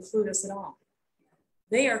to include us at all.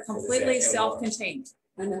 They are completely self-contained.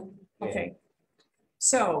 I know. Okay.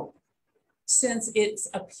 So since it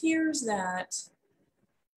appears that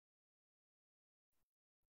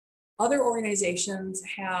other organizations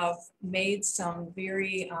have made some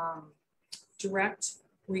very direct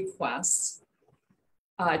requests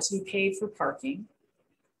to be paid for parking,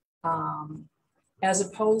 as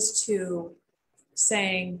opposed to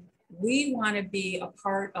saying, we want to be a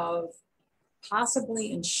part of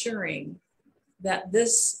possibly ensuring that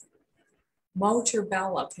this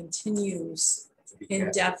Motorbella continues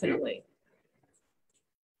indefinitely.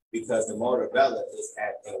 Because the Motorbella is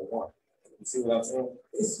at N1. You see what I'm saying?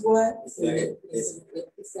 It's what?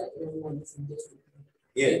 It's at everyone.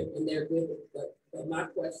 Yeah. And they're good, but my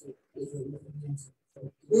question is,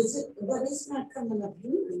 But it's not coming up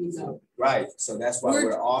here, you know. Right. So that's why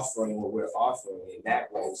we're offering what we're offering in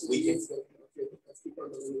that way. We can.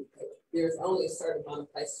 There's only a certain amount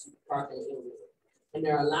of places you can park in England, and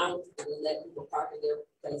they're allowing people to let people park in their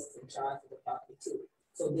places and charge for the parking too.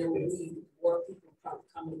 So there will be more people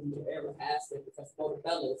coming in the ever has it because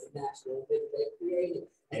Motorbella is a national event they created.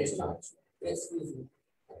 Excuse me,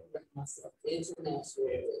 I correct myself. International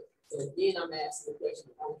event. So again, I'm asking the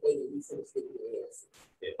question. I'm waiting for you to answer.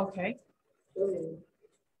 Okay.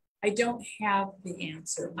 I don't have the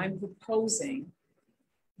answer. I'm proposing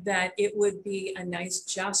that it would be a nice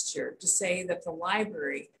gesture to say that the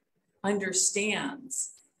library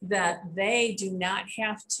understands that they do not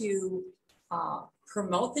have to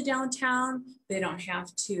promote the downtown. They don't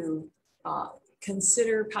have to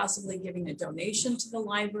consider possibly giving a donation to the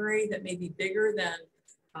library that may be bigger than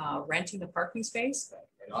renting a parking space.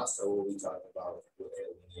 And also what we talked about with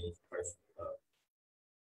the person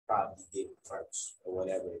probably get parts or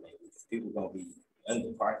whatever it may be. People gonna be in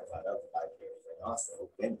the parking lot of the library and also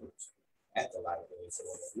vendors at the library. So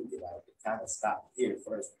when we get out, it kind of stop here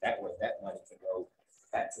first. That way that money can go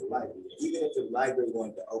back to the library. Even if the library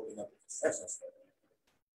wanted to open up a concession stand,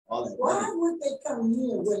 all that Why money, would they come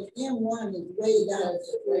here when M1 is way down the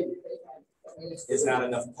street? it's not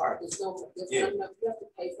enough parking. There's not Yeah. enough, you have to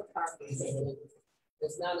pay for parking.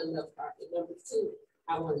 There's not enough parking. Number two,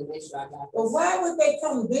 I wanted to make sure I got. But why would they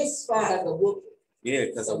come this far? Because of Woodward. Yeah,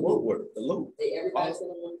 because of Woodward, the loop. Everybody's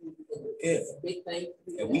gonna want to do it. Yeah. It's a big thing.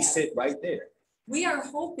 And we sit right there. We are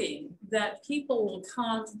hoping that people will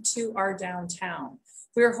come to our downtown.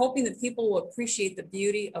 We are hoping that people will appreciate the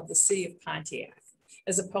beauty of the city of Pontiac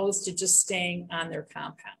as opposed to just staying on their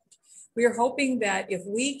compound. We are hoping that if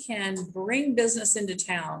we can bring business into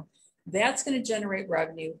town, that's going to generate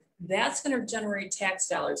revenue. That's going to generate tax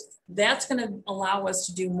dollars. That's going to allow us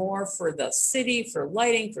to do more for the city, for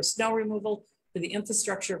lighting, for snow removal, for the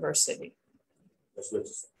infrastructure of our city. That's what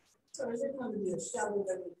you said. So is it going to be a shuttle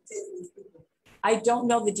that will take these people? I don't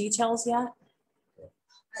know the details yet.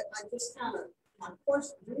 I just kind of, my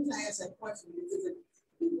question, the reason I asked that question is because if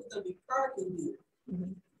people are going to be parking here,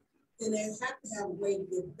 then they have to have a way to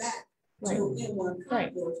get back to M1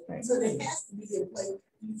 concourse. Right. So there has to be a place.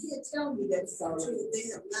 You can't tell me that they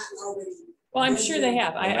have not already. Well, I'm sure they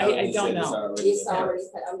have. I don't know. It's already,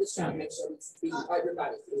 I'm just trying to make sure it's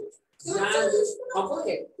everybody feels. I'm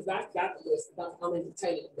okay, because I got the list, I'm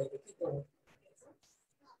entertaining, but people.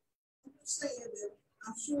 I'm saying that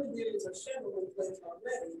I'm sure there is a shuttle in place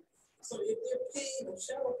already. So if they're paying a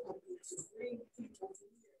shuttle company to bring people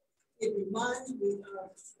here, it reminds me of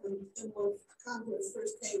when Congress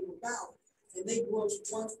first came about and they grossed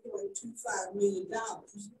 $1.25 million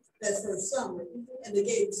that first summer, and they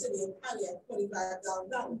gave the city of Pontiac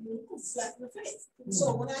 $25,000 slap in the face.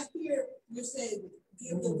 So when I hear you saying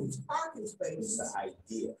give them these parking spaces, It's an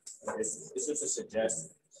idea. It's just a suggestion.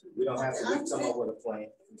 We don't have to come up with a plan.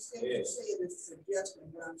 I'm saying it's a suggestion,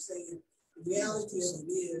 but I'm saying the reality of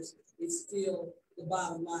it is it's still the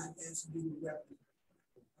bottom line has to do with revenue.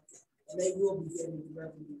 Okay. And they will be getting the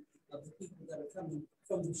revenue of the people that are coming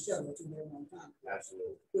from the shuttle to their own time.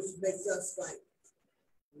 Absolutely. Which makes us like,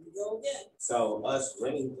 here we go again. So us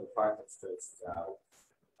renting the parking spaces out,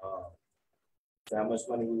 so how much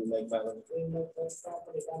money we would make by them? We make that start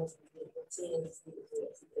for the guys to get the 10,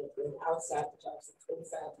 outside the jobs of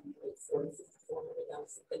 25, you make $40,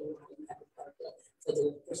 $400, depending on how you have to park that. So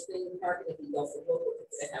the pristine parking, if you go for local,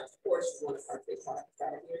 if they have Porsche, you want to park their car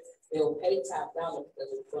here, they'll pay top dollar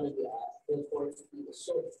because it's going to be going to be the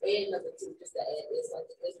shortest. And number two, just to add this, like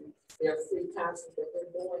there are free concerts that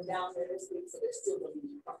they're going down there this week, so they're still going to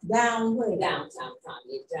be parking. Downtown,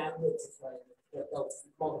 down which is right. So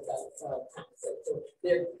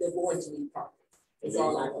they're going to need parking. It's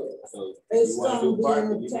all I heard. So it's you want to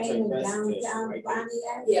going do to parking, be you can take entertaining that downtown suggestion right there.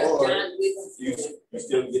 Pontiac. Yeah, Or John you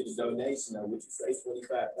still get the donation of what you say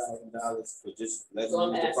 $25,000 for just letting So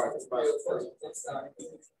I'm you use the parking asking spot. I'm sorry.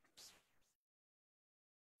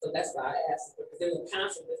 So that's why I asked, because there's a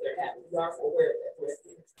concert that they're having. You are aware of that, correct?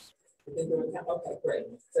 They're doing, okay, great.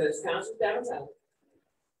 So there's concerts downtown.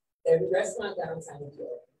 Every restaurant downtown is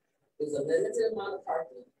there. There's a limited amount of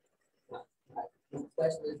parking. My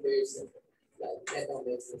question is very simple. Like, that don't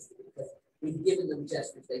make sense to me because we've given them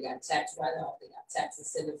gestures. They got tax write-off, they got tax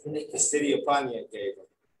incentives when they The city of Pontiac gave them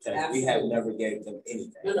tax. We have never gave them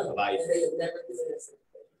anything. No, Like, and they have never given us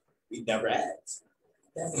anything. we never asked.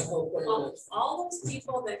 That's the whole point. All those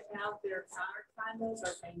people that have their counter condos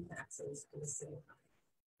are paying taxes to the city.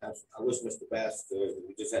 I wish Mr. Bass could,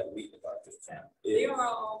 we just had a meeting about this town. They are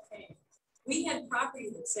all paying. We had property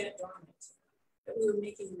that sat dormant that we were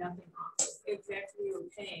making nothing off. In fact, we were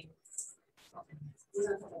paying. We're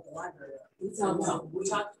not talking about the library. We're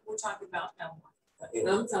talking about L1.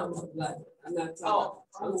 I'm talking about black. I'm not talking. Oh,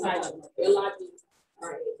 I'm talking about LIB. All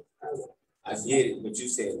right. I get it, but you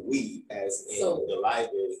said we, as in So- the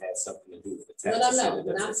library has something to do with the tax. No.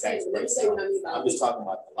 When I'm saying, let me say what I mean by. I'm just talking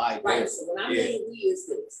about the library. Right, so when I mean we is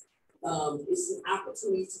this, it's an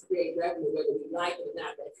opportunity to create revenue, whether we like it or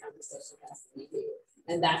not, that conversation has to be here.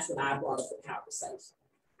 And that's when I brought up the conversation.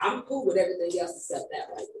 I'm cool with everything else except that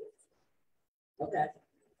right there. Okay,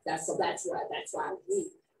 that's why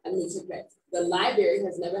I need to pay. The library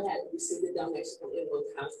has never had received a donation from anyone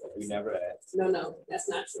council. We never asked. No, that's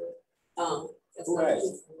not true. That's Who not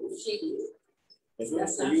asked? true. She did.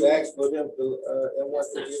 That's So not you true. asked for them to, and what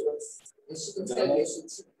That's to not give true. us? And she can tell you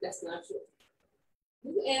that's not true.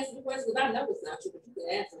 You can answer the question, but I know it's not true, but you can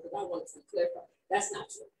answer because I want to clarify. That's not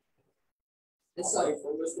true. And so,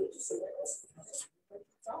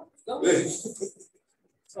 go ahead.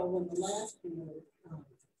 So when the last board, was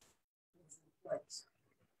in place,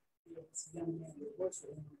 there was a young man that works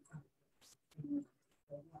with him, and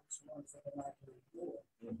one for the library board.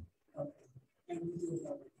 Okay, and we do it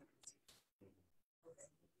every time. Okay,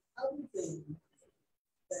 other thing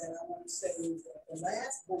that I want to say is that the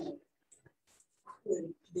last board,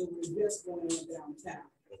 when they were just going on downtown,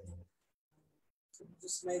 so we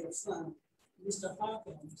just made a son, Mr.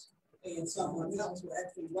 Hawkins and someone else were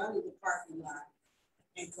actually running the parking lot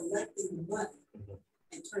and collecting the money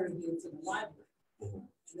and turning it into the library. And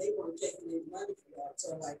they weren't taking any money for that.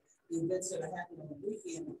 So like the events that are happening on the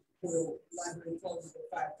weekend where library closes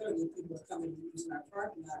at 5:30 and people are coming and using our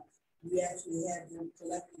parking lot, we actually had them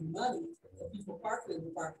collecting money for people parking in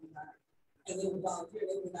the parking lot. And they were volunteer,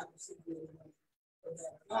 they were not receiving any money for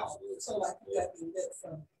that at all. So like you got the event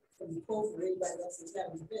from the quote for anybody else that's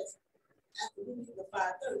having events. After we leave at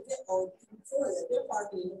 5:30, or before that, they're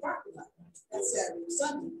parking in the parking lot. That's Saturday and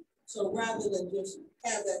Sunday. So rather than just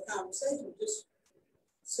have that conversation, just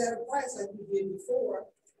set a price like we did before,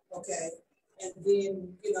 okay? And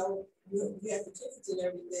then, you have the tickets and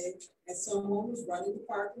everything, and someone was running the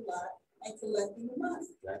parking lot and collecting the money.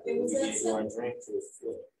 It was that simple.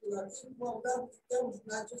 Well, that was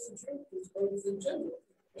not just a drink, it was in general.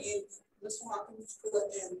 And Mr. Hawkins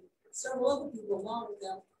and several other people along with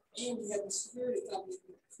them. And we had the security company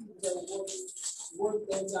people that were work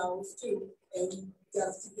those hours too, and we got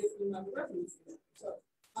a significant amount of revenue for them. So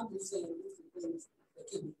I'm just saying these are things that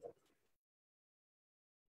can be done.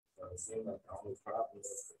 It seems like the only problem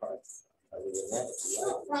is the price. Other than that,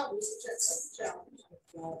 No problem, that's a challenge.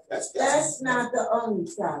 That's not the only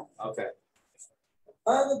problem. okay.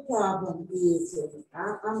 Other problem is,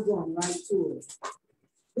 I'm going right to it.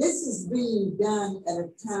 This is being done at a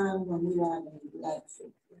time when we are in an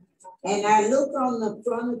election. And I look on the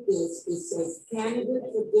front of this, it says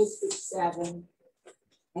candidate for District 7,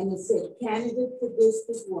 and it said candidate for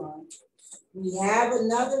District 1. We have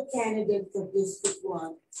another candidate for District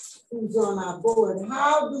 1 who's on our board.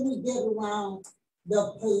 How do we get around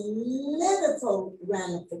the political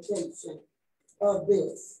ramification of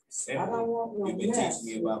this? Simple. I don't want no You've been mess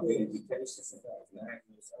teaching me about with this. beautification since I was 9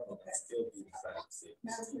 years old. I still beautify.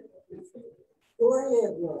 Go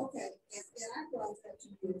ahead, Roy. Okay, and I brought that to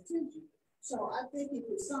your attention. So I think if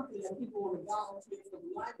it's something that people want to volunteer for the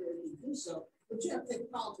library to do so, but you have to take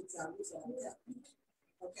politics out of this.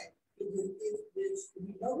 Okay, if there's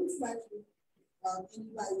no reflection of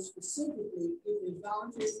anybody specifically, if there's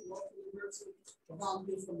volunteers from local university or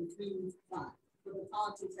volunteers from the community, fine. But the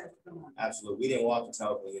politics has to come on. Absolutely. We didn't walk into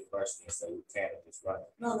Oakland University and say we candidates running.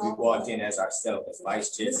 No. We walked in as ourselves, as vice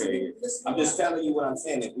chair. I'm just telling you what I'm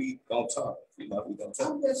saying. If we don't talk, we don't talk.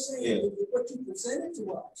 I'm just saying what you presented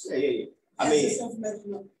to us. Yeah. I Have mean, this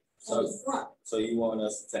information on the front. So you want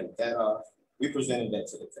us to take that off? We presented that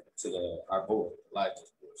to our board, like,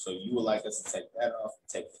 so you would like us to take that off and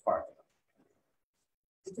take the parking off?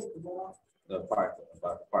 To take the ball. The parking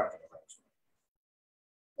arrangement.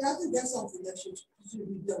 Yeah, I think that's something that should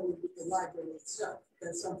be done with the library itself.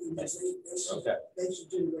 That's something that they should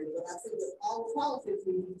generate. But I think that all the politics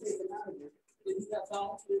will be taken out of it. If you have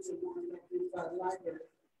volunteers that want to beautify the library,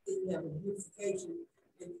 then you have a beautification,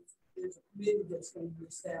 and there's a committee that's going to be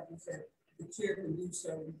established that the chair can do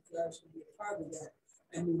so, and you guys can be a part of that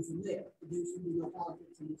and move from there. But there should be no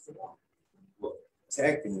politics in this at all. Well,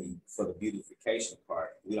 technically, for the beautification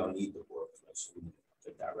part, we don't need the board permission. We need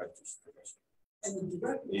the director's permission. And the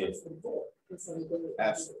director is the board.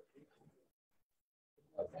 Absolutely.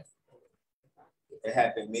 Okay. There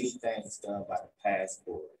have been many things done by the past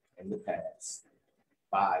board in the past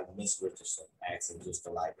by Ms. Richardson asking just the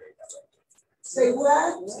library director. Say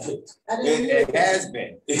what? It has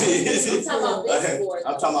been. I'm talking about this board.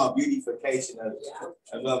 I'm talking about beautification of it.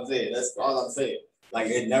 That's what I'm saying. That's all I'm saying. Like,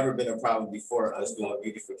 it never been a problem before us doing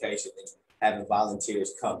beautification and having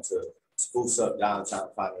volunteers come to spruce up downtown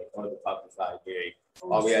Pontiac or the public library.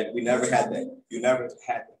 We never had that. You never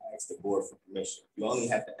had to ask the board for permission. You only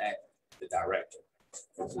had to ask the director.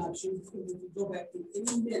 That's not true. If you go back to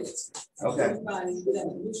any minutes. Okay. Everybody that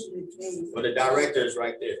initially came. Well, the director is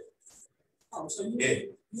right there. Oh, so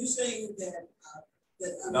you're saying that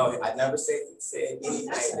No, I never said anything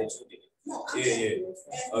that you did. No, I'm and you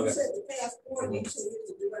said the passport, and you said here's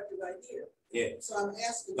the director right here. Yeah. So I'm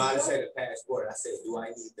asking. No, I didn't say the passport. I said, do I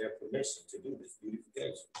need their permission to do this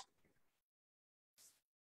beautification?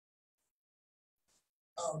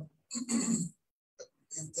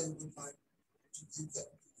 and then we might do that.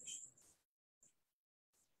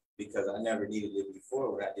 Because I never needed it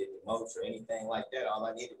before when I did the mulch or anything like that. All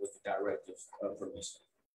I needed was the director's permission.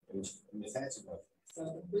 And Ms. Hatchett was. So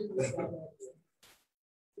the previous director,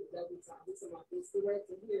 that we talked, this is this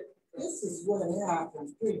director here. This is what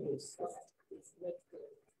happened previously.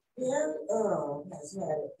 Gary Earl has had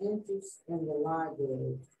an interest in the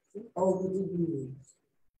library over the years.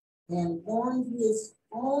 And on his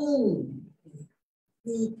own,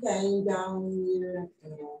 he came down here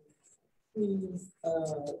and he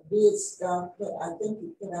did stuff, but I think he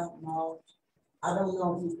put out mulch. I don't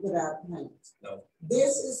know if he put out paint. No.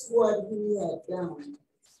 This is what he had done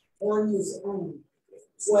on his own.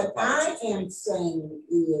 What I am saying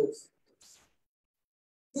is,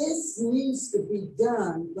 this needs to be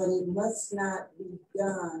done, but it must not be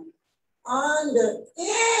done under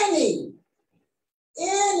any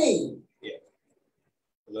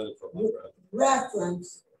Political,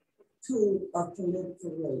 reference to a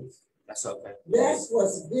political race. that's okay. That's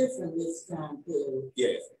what's different this time period.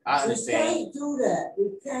 Yeah, I understand. We can't do that.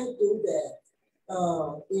 We can't do that.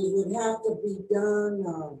 It would have to be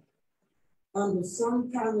done under some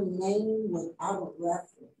kind of name without a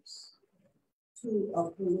reference to a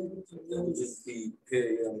political It would race. just be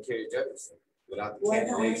Perry and Kerry Jefferson without the What?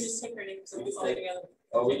 No, we candidates. just take our names We and just all take- together.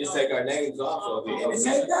 Oh, we just take our names off of it, and it's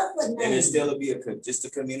Make up a and name. it still be just a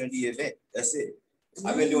community event. That's it.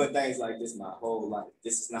 I've been doing things like this my whole life.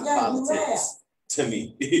 This is not Yeah, you politics to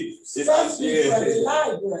me. Especially for the yeah,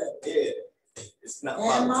 library yeah, it's not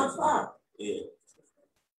and my politics. father. Yeah,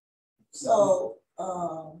 So,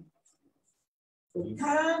 the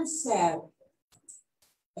concept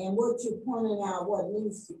and what you're pointing out, what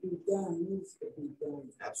needs to be done, needs to be done.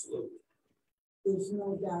 absolutely. There's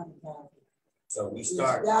no doubt about it. So we It's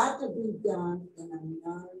start got to be done in a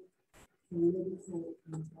non-political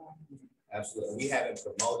environment. absolutely. We haven't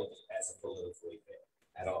promoted it as a political event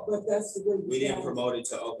at all. But that's the way We didn't got it. promote it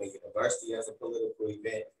to Oakland University as a political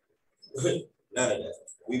event. None of that.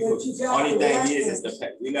 We But put, you got only the thing is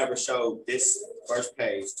reference. we never showed this first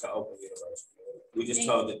page to Oakland University. We just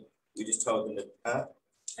told them that,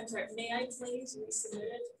 I'm sorry, may I please resubmit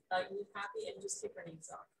it? You copy and just take our names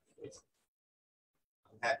off.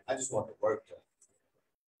 I just want the work done.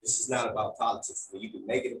 This is not about politics. You can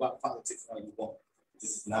make it about politics all you want.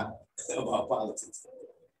 This is not about politics.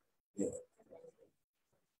 Yeah.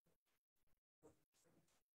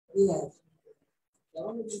 Yes. The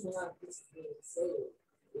only reason why this is being said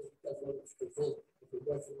is because when it's presented, if it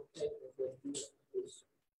wasn't on paper, it would be an issue.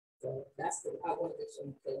 So that's what I want to make sure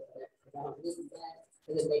you say that, because I don't listen to that,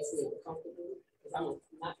 and it makes me uncomfortable. Because I'm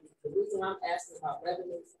not, the reason I'm asking about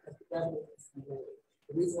revenue is because the revenue is delayed.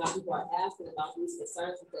 The reason why people are asking about these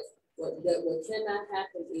concerns is because what cannot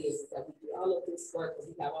happen is that we do all of this work, and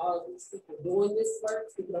we have all of these people doing this work,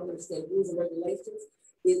 people don't understand rules and regulations,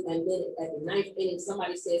 and then at the ninth inning,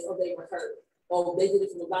 somebody says, oh, they were hurt. Oh, they did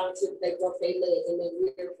it from a volunteer, they broke their leg, and then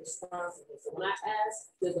we're responsible. So when I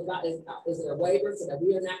ask, is there a waiver so that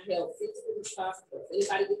we are not held physically responsible? If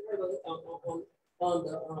anybody gets hurt on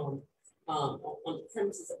the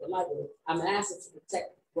premises of the library, I'm asking to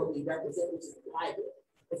protect what we represent, which is the library.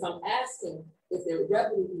 If I'm asking if there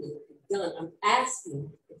revenue is done, I'm asking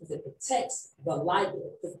because it protects the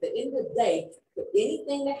library. Because at the end of the day, with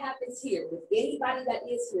anything that happens here, with anybody that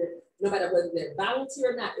is here, no matter whether they're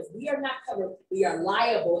volunteer or not, if we are not covered, we are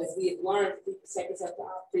liable, as we have learned through the seconds of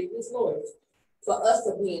our previous lawyers, for us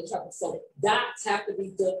to be in trouble. So dots have to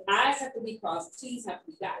be done, I's have to be crossed, T's have to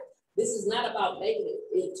be dotted. This is not about making it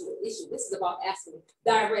into an issue. This is about asking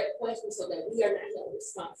direct questions so that we are not held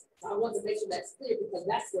responsible. So I want to make sure that's clear because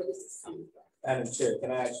that's where this is coming from. Madam Chair,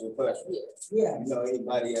 can I ask you a question? Yeah. You know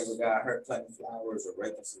anybody ever got hurt planting flowers or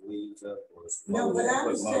raking some leaves up or? No, but I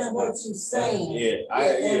understand what you're saying. Yeah,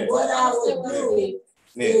 And what I would do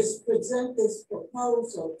Yeah. is present this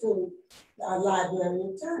proposal to our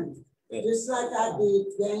library attorney. Yeah. Just like I did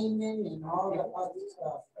gaming and all the other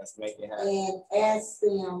stuff. Let's make it happen. And ask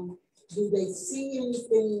them, do they see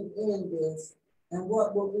anything in this? And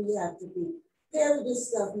what will we have to do? Perry, this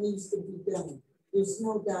stuff needs to be done. There's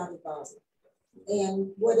no doubt about it.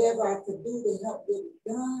 And whatever I could do to help get it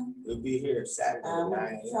done, We'll be here Saturday I will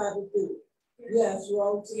night. try to do. Yes,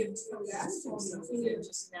 Rose. Just not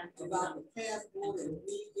do About them. the passport and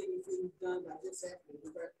me getting things done by this after the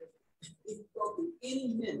record. If you go through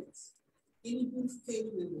any minutes, any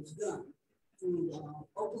beautification that was done through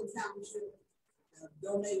Oakland Township,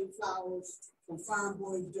 donating flowers, from Farm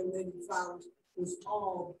Boys donating flowers, was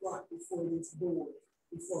all brought before this board,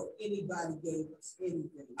 before anybody gave us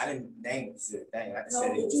anything. I didn't name the thing. I just No, said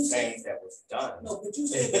but it you was said- things that was done. No, but you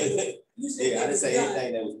said, you said Yeah, I didn't say it was done.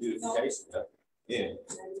 anything that was beautification. Yeah.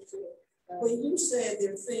 When you said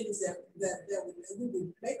there are things that we were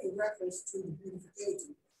making reference to the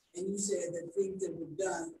beautification, and you said that things that were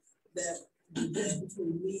done that were just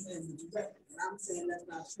between me and the director, and I'm saying that's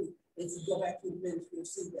not true. If you go back to the minutes, you'll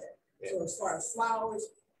see that. Yeah. So as far as flowers,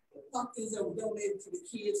 pumpkins that were donated to the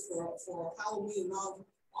kids for Halloween and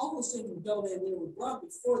all those things were donated, they were brought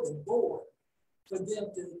before the board for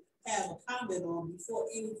them to have a comment on before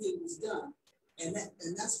anything was done. And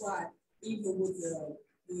that's why even with the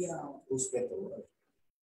Who spent the money?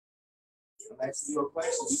 I'm asking you a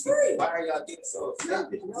question. Free. Why are y'all getting so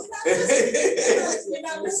offended? No,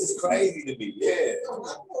 This is crazy to me. Yeah.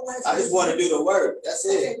 I just want to do the work. That's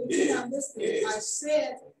it. Okay, Yeah. I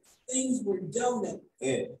said things were donated.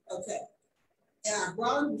 Yeah. Okay. And I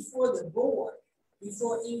brought them before the board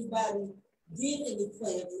before anybody did any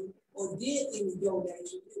planning or did any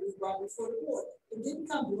donations. It was brought before the board. It didn't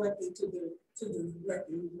come directly to the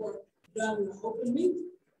director. It was done in an open meeting.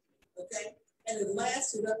 Okay. And it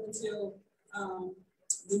lasted up until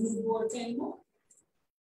the new board came on.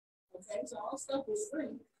 Okay, so all stuff was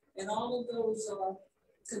free, and all of those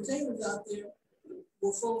containers out there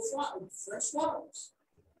were full of flowers, fresh flowers.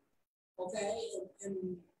 Okay,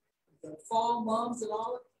 and the fall mums and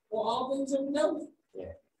all were all things that were noted.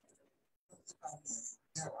 Yeah.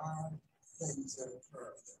 There are things that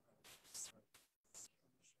occur.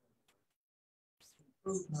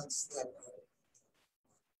 Improvements that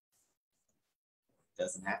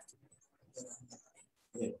Doesn't have to.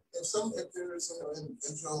 Yeah. If there is an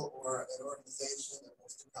individual or an organization that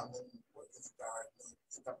wants to come in and work in the garden,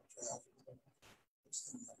 pick up trash, those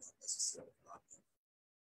things are not necessarily problem.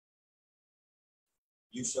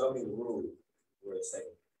 You showed me the rule where it says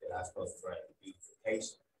that I'm supposed to grant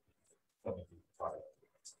beautification coming through the park.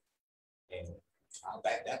 And I'll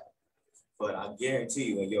back that. But I guarantee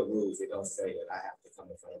you in your rules, it don't say that I have to come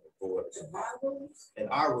in front of the board. In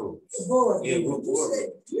our rules. The board. Yeah, You board. said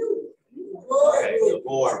you. Okay, the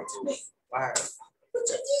board. Why? But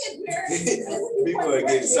you did, Mary. People are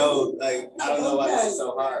getting so, like, I don't know why this is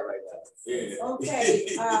so hard right now. Yeah.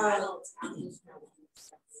 Okay,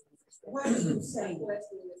 what are you saying?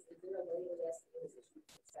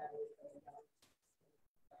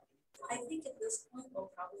 I think at this point,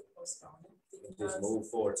 we'll probably postpone it. Just move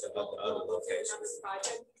forward to other locations.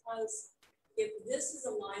 Project, because if this is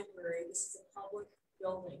a library, this is a public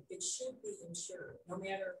building, it should be insured, no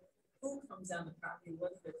matter who comes on the property,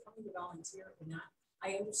 whether they're coming to volunteer or not.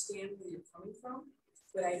 I understand where you're coming from,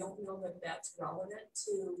 but I don't know that that's relevant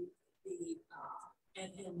to the,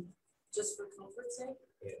 and just for comfort's sake,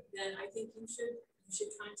 Yeah. then I think you should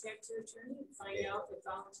contact your attorney and find out if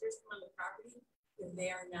volunteers come on the property and they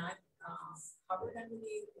are not covered under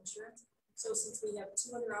the insurance. So since we have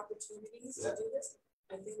two other opportunities to do this,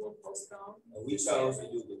 I think we'll postpone. And we chose to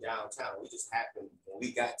do the downtown. We just happened, when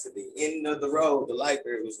we got to the end of the road, the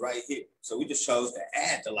library was right here. So we just chose to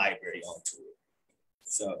add the library onto it.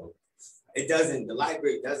 So the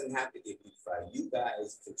library doesn't have to get beautified. You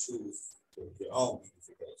guys can choose your own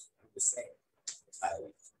beautification. I'm just saying.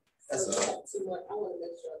 That's all. I want to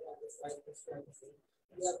make sure I got this right.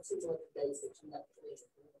 You have 2 more days that you have to wait.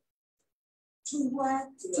 2 what?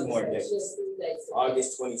 2 more days. Just 3 days.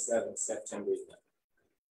 August 27th, September 9th.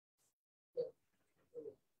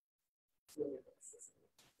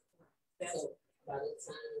 So by the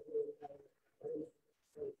time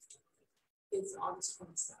It's August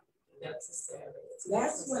 27th. That's a Saturday.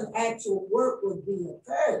 That's when actual work would be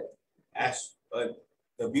occurred. But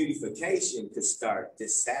the beautification could start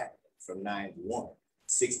this Saturday from 9 to 1.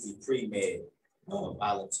 60 pre-med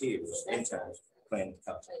volunteers, interns, plan to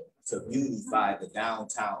come to beautify the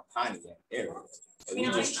downtown Pontiac area. And we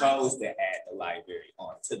just chose to add the library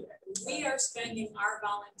onto that. We are spending our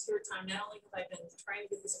volunteer time, not only have I been trying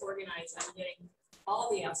to get this organized, I'm getting all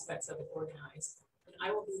the aspects of it organized. And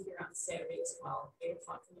I will be here on Saturday as well, 8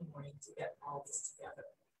 o'clock in the morning to get all this together.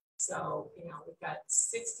 So, we've got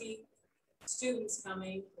 60 students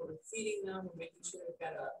coming, we're feeding them, we're making sure we've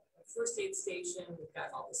got a first aid station, we've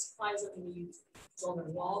got all the supplies that we need.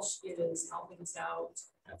 Golden Walsh is helping us out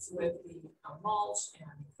with the mulch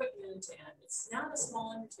and equipment, and it's not a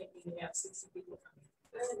small undertaking to have 60 people coming.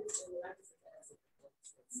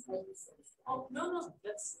 Oh, no,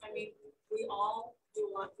 we all do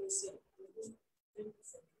a lot for the city.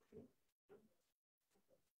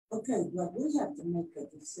 Okay, well, we have to make a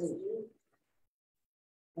decision.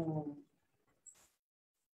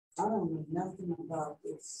 I don't know nothing about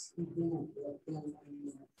this event that's been on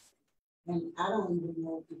there. And I don't even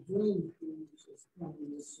know if the Green Cruise is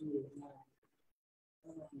coming this year now.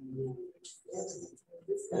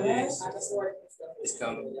 It's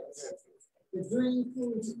coming. The Dream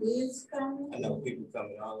Cruise is coming? I know people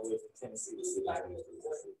coming all the way from Tennessee to see like this.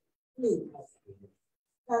 Please.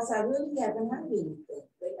 Because I really haven't heard anything.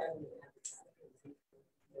 They haven't been advertising.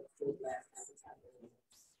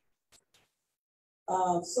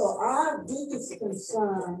 So our biggest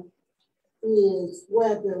concern is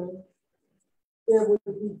whether there would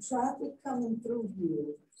be traffic coming through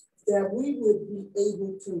here that we would be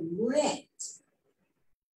able to rent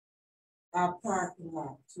our parking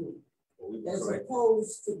lot to, as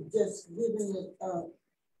opposed to just giving it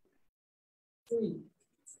free.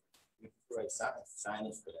 We can create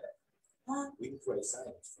signage for that. Huh? We can create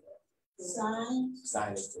signage for that. Signs?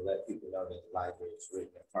 Signage to let people know that the library is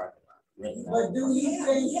written in parking lot. But do you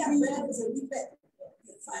think we bet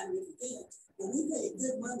finally again. When we pay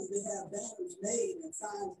good money to have banners made and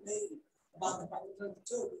signs made about the public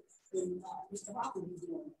children, then Mr. Hopper was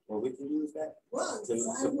doing. Well, we can use that Well, to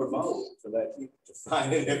promote, to let people to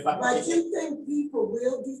find it. If but you think people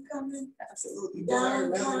will be coming? Absolutely.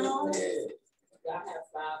 Downtown? Y'all have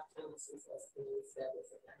 5 councils that's being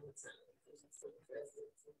established at downtown.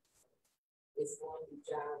 It's going to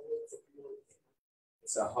job with the community.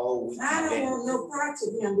 It's a whole week. I don't want no parts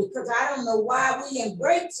of him because I don't know why we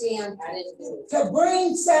embrace him I didn't do it. to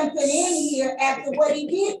bring something in here after what he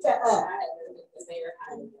did to us.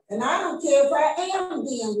 And I don't care if I am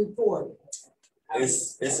being reported.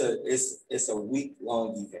 It's a week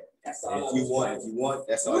long event. That's all. If you want,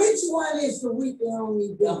 that's all. Which one is the week-long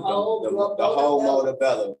event? The whole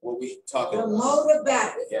Motabella, what we talking The about.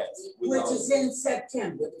 Motabella, Yes. which is in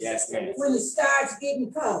September. Yes, ma'am. When it starts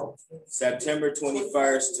getting cold. September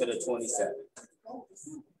 21st to the 27th.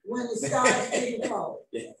 When it starts getting cold.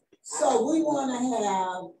 Yeah. So we want to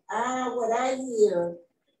have, what I hear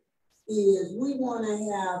is we want to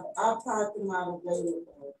have our parking lot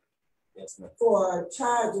available. Yes, ma'am. For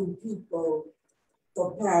charging people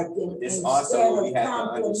for parking This also we instead have of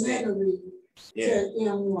to understand. complimentary Yeah. to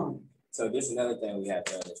M1. So this is another thing we have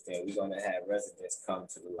to understand. We're gonna have residents come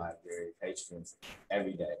to the library, patrons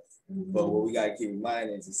every day. But what we gotta keep in mind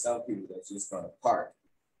is some people that's just gonna park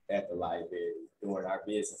at the library during our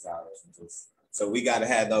business hours. So we gotta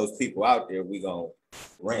have those people out there. We gonna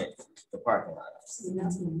rent the parking lot. And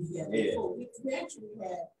that's what we had. Yeah. We actually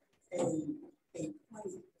had a plan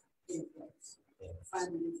in place.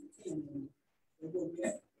 Finally, we can. You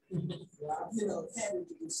know, having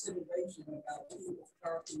the consideration about people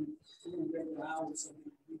parking during regular hours and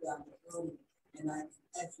we got the early and I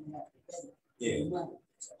actually have to pay. Yeah. Money.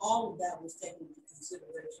 So all of that was taken into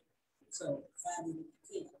consideration. So finally, we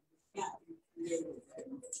can. Not creative.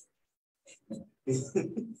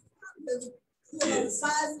 You know, the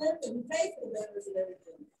size and everything, we pay for the members and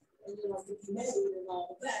everything. And you know, we made it and all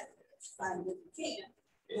of that. Finally, we can.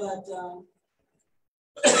 But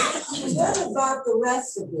what about the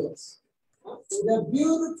rest of this? The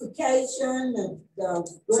beautification, the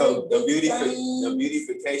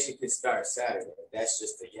beautification can start Saturday. That's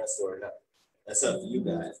just a yes or no. That's up to you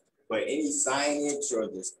guys. But any signage or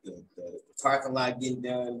the parking lot getting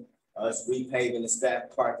done, us repaving the staff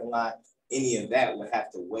parking lot, any of that would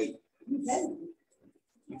have to wait. you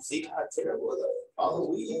see how terrible all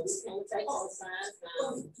the weeds. Can't take all the signs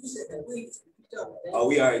now. Oh,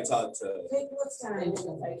 we already talked to. Take what sign? They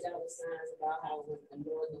will take down the signs about how the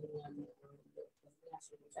northern one, the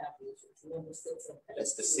national championships, number 6.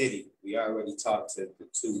 That's the city. We already talked to the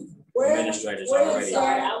 2 Where- administrators where is already.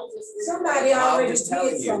 that? I was just Somebody I'm already just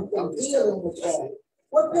telling did you. something I'm just dealing telling with you. that.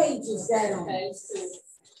 What page is that on? page 2.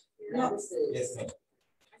 Number 6. Yes, ma'am.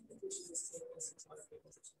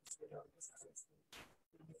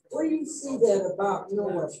 Where do you see that about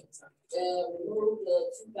North? Remove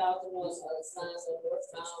the 2001 signs on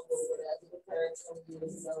northbound road as it occurred 20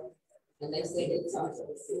 years ago. And they say they talked to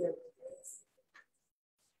the city.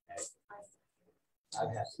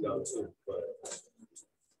 I'd have to go too, but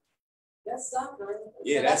That's soccer.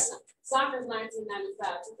 yeah, that's Soccer's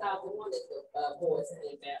 1995, 2001 is the boys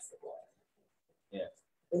playing basketball.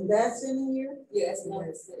 And that's in here? Yeah, it's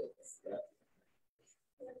number 6. Can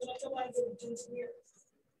I come out and get a ginger beer?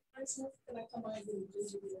 Can I come out and get a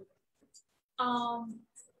ginger beer?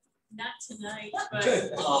 Not tonight, but I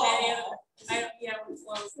don't, yeah, we're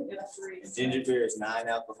close to get 3. ginger beer is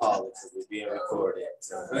non-alcoholic, so we're being recorded.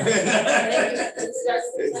 So. Okay,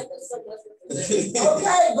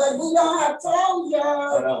 but we don't have closure.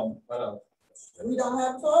 Hold on. We don't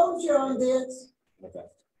have closure on this. Okay.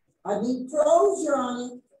 I need closure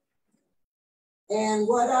on it. And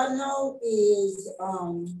what I know is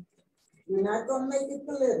we're not gonna make it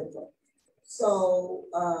political. So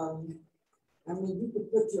I mean, you could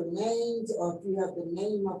put your names, or if you have the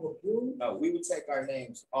name of a group. No, we would take our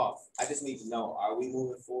names off. I just need to know, are we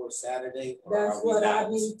moving forward Saturday? Or That's are we what I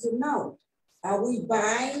not? need to know. Are we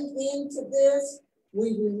buying into this?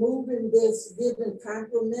 We removing this, giving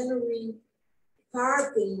complimentary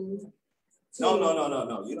parking?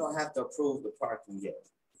 No. You don't have to approve the parking yet,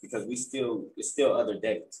 because it's still other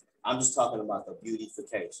dates. I'm just talking about the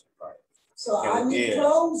beautification part. So Okay, I need yeah.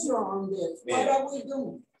 closure on this. What Yeah. are we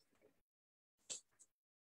doing?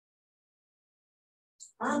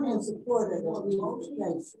 I'm in support of the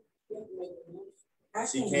beautification. I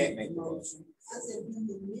She can't make the motion. I said, do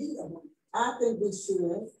you need a motion? I think we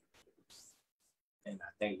should. And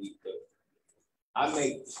I think we could. I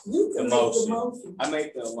make You the can make the motion. motion. I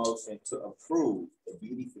make the motion to approve the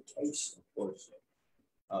beautification portion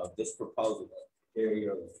of this proposal of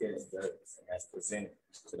Carrier and Karen Jervis as presented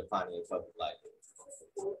to the Pontiac Public Library.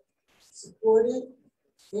 Supported.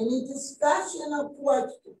 Any discussion or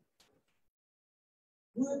question?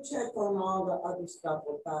 We'll check on all the other stuff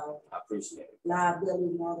about I appreciate it. liability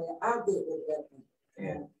and all that. I'll get with that one.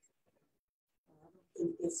 Yeah. I don't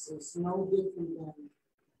think this is no different than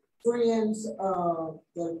friends of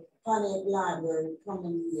the Pontiac Library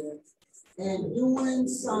coming here and doing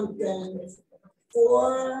something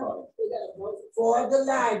for the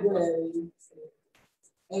library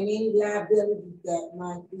and any liability that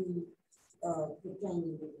might be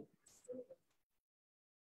pertaining to it.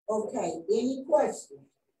 Okay, any questions?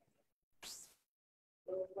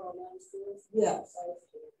 Yes.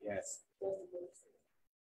 Yes.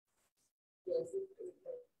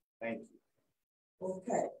 Thank you.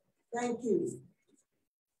 Okay, thank you.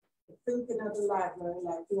 Thinking of the library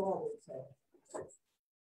like you always have.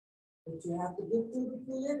 But you have to get through the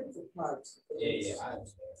political parts. Yeah, I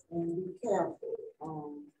understand. And be careful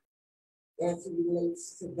as it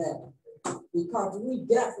relates to that. Because we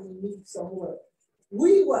definitely need some work.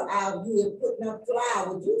 We were out here putting up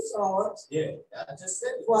flowers, you saw it. Yeah, I just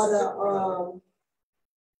said it. For the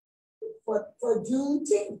for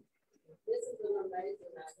Juneteenth. This is an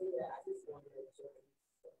amazing idea. I just want to make sure.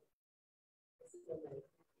 This is amazing.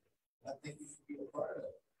 I think you should be a part of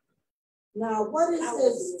it. Now, what is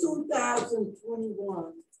this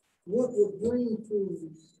 2021 Woodward Green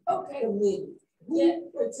Trees Committee? Who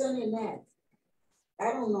presented that?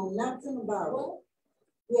 I don't know nothing about it.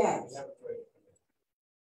 Yes.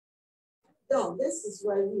 No, this is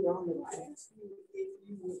right here on the right. If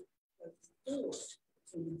you would support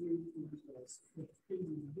to the Green Trees with the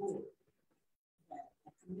previous board, that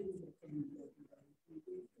a committee that can be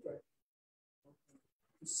correct.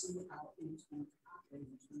 To see how things going to operate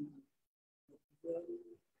in terms of the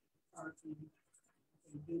parking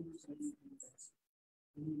and business and investment.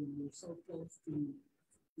 And we're so close to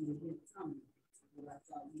the event coming, but I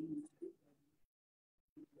thought we need to do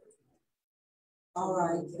that. All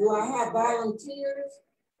right, do I have volunteers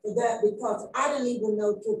for that? Because I didn't even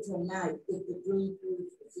know till tonight if the Green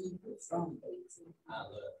Trees was even from. I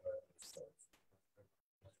love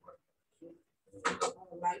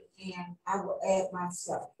All right, and I will add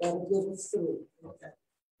myself. That'll give us 3. Okay.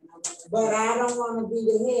 But I don't want to be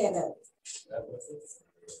the head of it.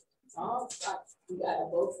 Oh, you gotta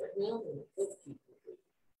vote for him and put people.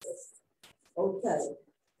 Okay.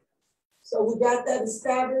 So we got that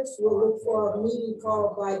established. We'll look for a meeting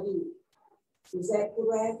called by you. Is that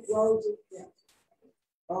correct, Rosie? Yes.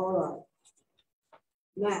 All right.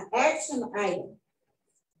 Now, action item.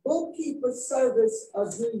 Bookkeeper service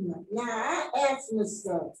agreement. Now, I asked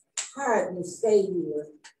Mr. Hart to stay here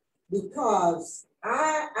because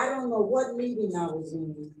I don't know what meeting I was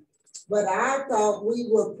in, but I thought we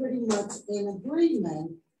were pretty much in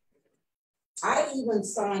agreement. I even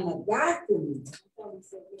signed a document.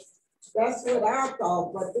 That's what I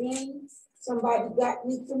thought, but then somebody got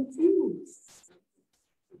me confused.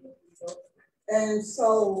 And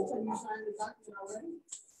so, So you signed the document already?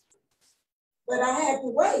 but I had to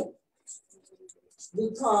wait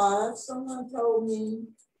because someone told me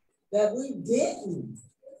that we didn't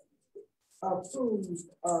approve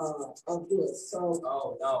of this. So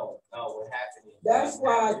Oh, no, what happened? that's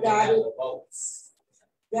why I got it.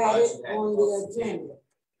 Got it Bunch of on votes. the agenda.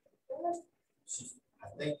 I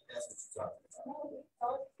think that's what you're talking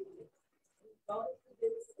about.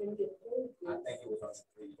 I think it was on the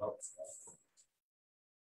 3 votes.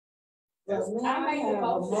 But now I make have the a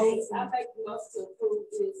motion, I make the motion to approve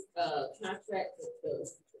this, contract with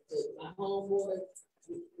my homeboy.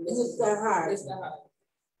 Mr. Hart. Mr. Hart.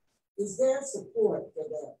 Is there support for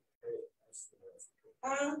that?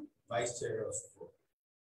 Vice Chair of support.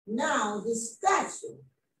 Now, discussion.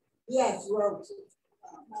 Yes, Rosie.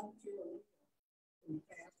 Madam Chair, in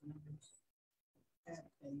past members have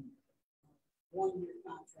a 1-year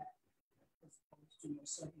contract as opposed to a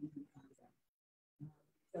 7-year contract.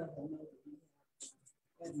 Because I know that we have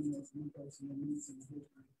revenues and goes in the needs and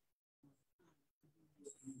vision.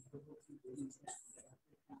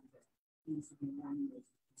 Needs to be 1 year.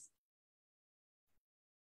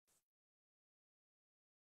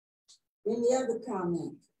 Any other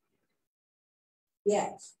comment?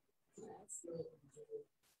 Yes.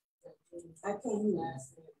 I can't hear.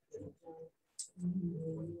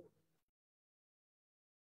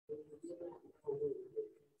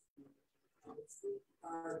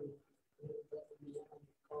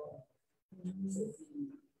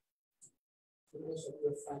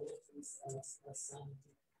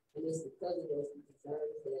 And it's because of those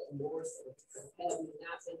concerns that more so have we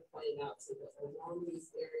not been pointing out to the along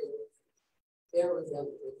these areas that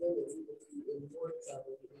we were doing, we would be in more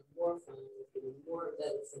trouble, in more fines, in more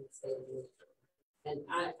letters in the state of Michigan. And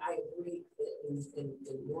I agree that in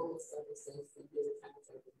normal circumstances, we did a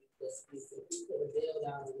contract with this piece. If we could have bailed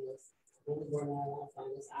out on this when we weren't allowed to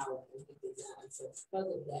find this out, and we did not. So because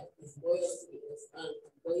of that, his loyalty is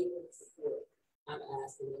unwavering support. I'm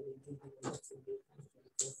asking that we do the next and do contract.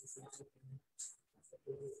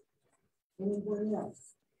 Anyone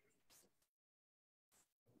else?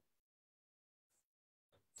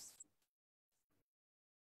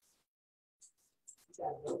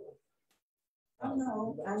 I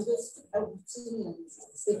know, I'm just seeing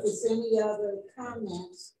if there's any other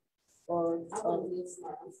comments or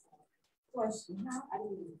question. How? I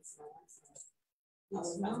didn't even smart. I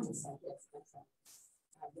was not myself. Yes, that's right.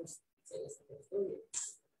 I just say it's a good.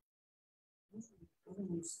 I don't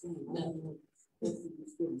understand. No. I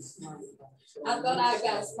I thought I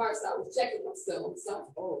got smart, so I was checking myself. So.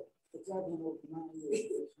 Oh, because I don't know my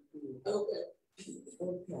Okay.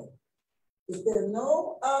 Okay. If there are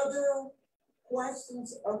no other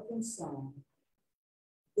questions or concerns,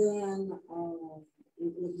 then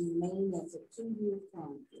it would remain as a 2-year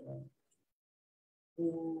contract.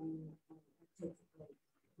 Then I'll take a break.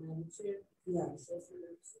 Madam Chair? Yes.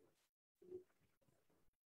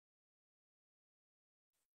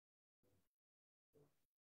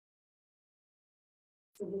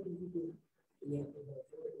 So what do you do? Yeah, put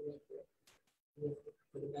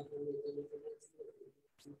it back on the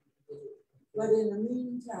but in the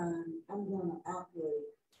meantime, I'm going to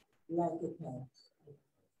operate like it has.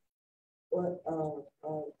 What,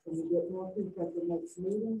 can we get more people at the next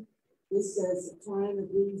meeting? This says the client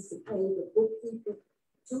agrees to pay the bookkeeper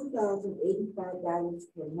 $2,085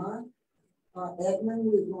 per month. Edmund,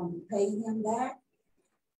 we're going to pay him that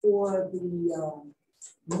for the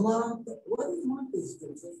month. What month is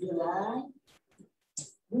this? July?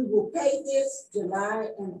 We will pay this July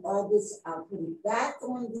and August. I'll put it back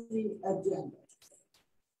on the agenda.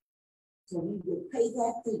 So we will pay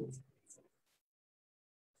that fee.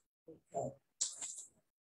 Okay.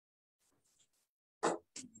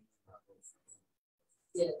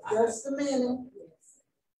 Yeah, just a minute.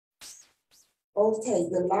 Okay,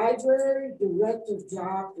 the library director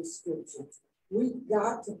job description. We've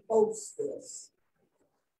got to post this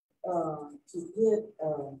to get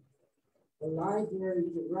the library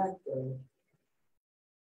director.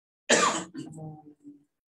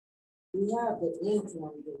 We have the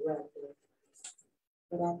interim director,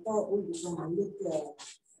 but I thought we were going to look at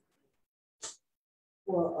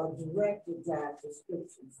for a director job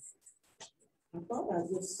description. I thought I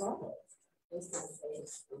just saw it. It's not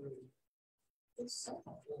page 3. It's saw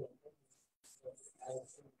it.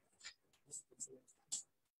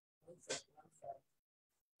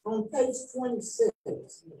 On page 26.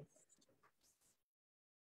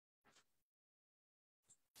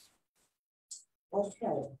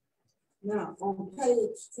 Okay. Now, on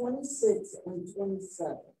page 26 and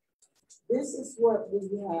 27, this is what we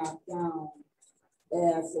have down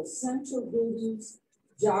as essential duties,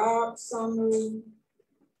 job summary,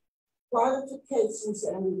 qualifications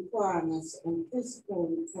and requirements, and physical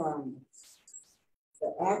requirements.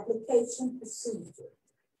 The application procedure.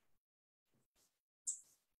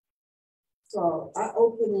 So I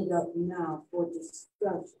open it up now for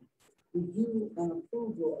discussion, review and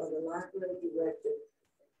approval of the library director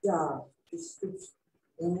job description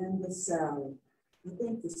and the salary. I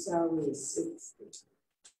think the salary is 60.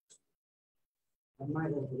 I might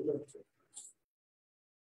have overlooked it.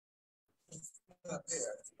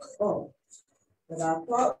 Oh, but I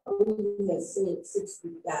thought we had said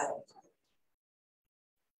 60,000.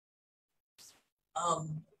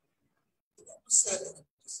 Said in the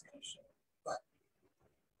discussion, but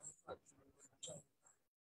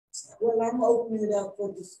well, I'm opening it up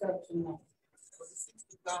for discussion now. For the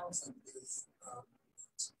 60,000 is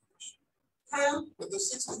Huh? but the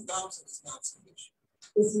 60,000 is not sufficient.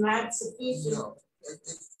 It's not sufficient. No, if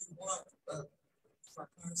you want, for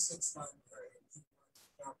class 6 library, you want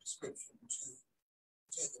job description to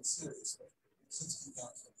take it seriously.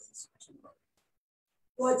 60,000 is too low.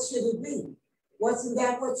 What should it be? Wasn't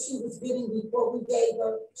that what she was getting before we gave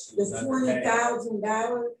her the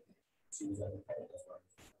 $20,000? She was underpaid, that's why.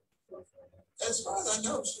 As far as I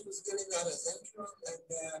know, she was getting that as interim, and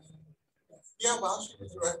then, yeah, well, she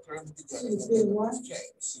was director in the beginning. She was getting what?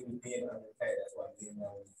 Changed. She was being underpaid, that's why we didn't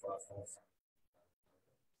know it was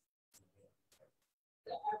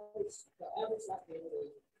The average like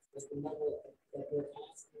is the number that we're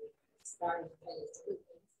asking, starting to pay is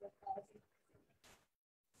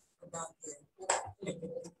About there.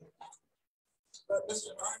 But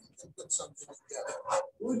Mr. Martin can put something together.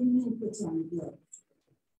 What do you mean put something together?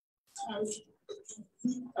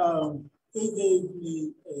 He gave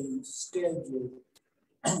me a schedule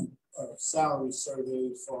of salary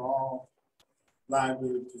surveys for all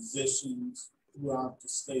library positions throughout the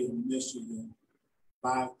state of Michigan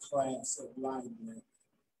by class of library.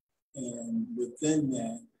 And within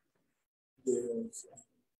that, there's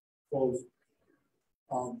both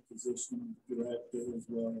position director as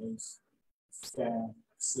well as staff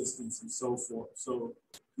assistants and so forth. So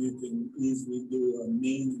you can easily do a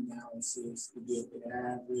mean analysis to get the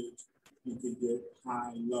average. You could get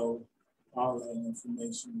high, low, all that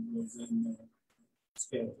information was in the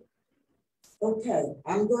schedule. Okay,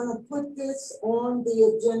 I'm gonna put this on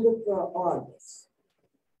the agenda for August.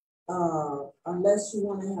 Unless you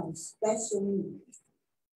wanna have a special meeting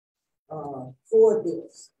for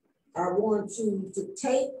this. I want you to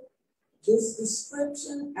take this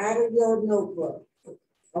description out of your notebook.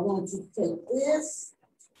 I want you to take this,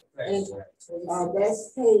 and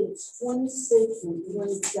that's page 26 and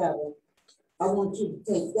 27. I want you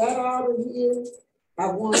to take that out of here. I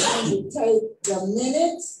want you to take the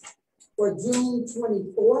minutes for June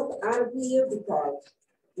 24th out of here because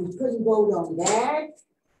we couldn't vote on that.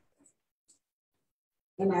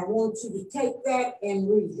 And I want you to take that and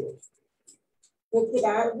read it. Take it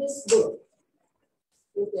out of this book.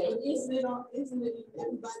 Okay. Isn't it in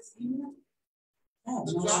everybody's email?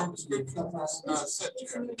 The job description was sent to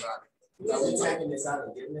everybody. Are we taking this out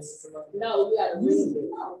and giving this to somebody? No, you gotta read it.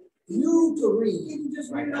 You to read. You can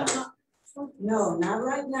just Right read it now? out. No, not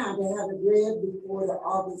right now. They have it read before the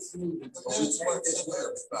August meeting. And that's what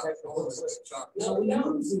it's about. Only the job No, we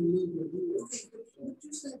usually need to do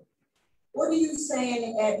it. What are you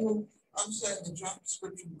saying, Edmund? I'm saying the job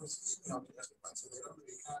description was emailed to everybody, so they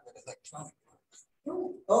already have an electronic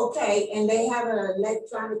one. Okay, and they have an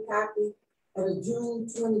electronic copy of the June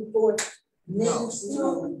 24th minutes.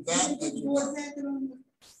 No, that Did you want that on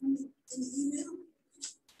the email?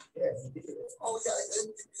 Yeah, he did. Oh, yeah,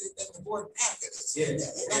 in the board packet. Yeah.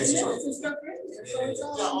 That's Yeah. true. It's stuff right there. So it's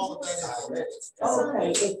all. Yeah, all of that is.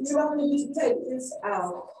 Okay, if you don't need to take this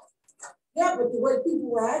out. Yeah, but the way people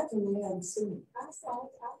were acting, they haven't seen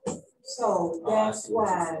it. So that's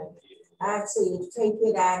why I said, take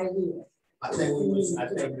it out of here. I think we was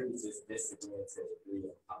just disagreeing to agree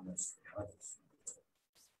on how much.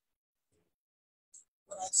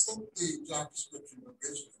 When I sent the job description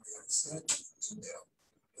originally, I said in the email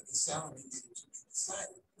that the salary needed to be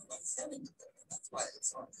decided. I'm sending it there, and that's why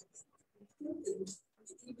it's on.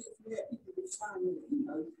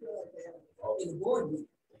 In the board meeting.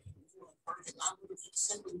 I would have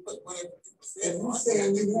simply put whatever people said. And you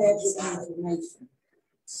saying you had the information.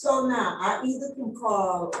 So now I either can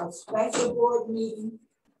call a special board meeting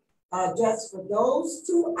just for those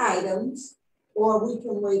two items, or we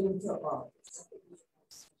can wait until August.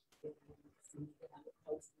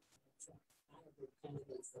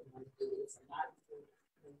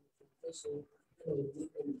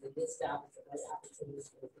 This job is a great opportunity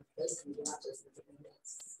for basically not just the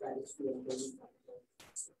next strategy.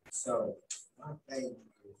 So my thing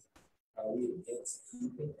is, are we against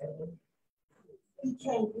keeping Edwin? He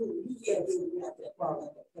can't do that part of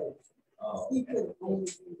the page. Oh, He could only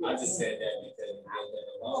do I that. just said that because we did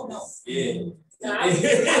that Oh, alone. no. Yeah. No, I would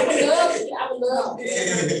love it. I would love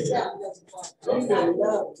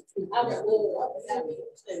to. I would love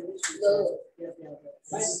it.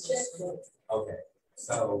 Write a check for it. Okay,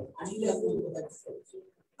 so,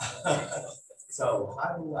 so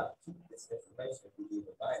how do I keep this information if we leave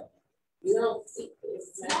it by? You don't see,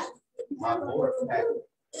 it's not. My board packet.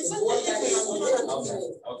 It's Okay,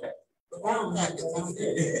 okay. Down. I'm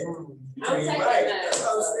You're taking right. that. That's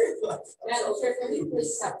what I'm saying. Madam Chair, can we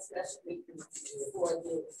please have a special meeting for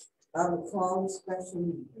this? I would call a special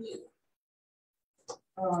meeting.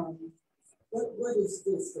 What is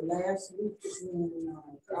this, the last week in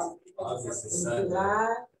August is in Sunday.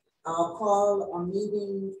 July? I'll call a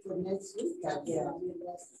meeting for next week, I guess.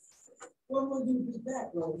 When will you be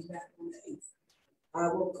back, Rose? Back on the 8th. I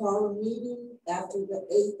will call a meeting after the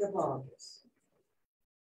 8th of August.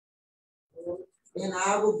 And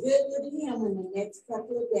I will get with him in the next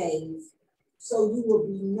couple of days, so you will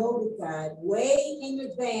be notified way in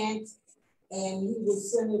advance, and he will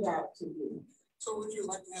send it out to you. So would you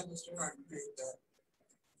like to have Mr. Hart create that?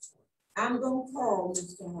 I'm gonna call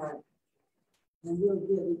Mr. Hart, and we'll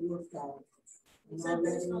get it worked out. And I'll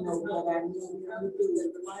let him know what I need him to do.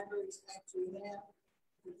 That the libraries actually have,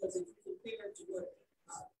 because if you compare it to what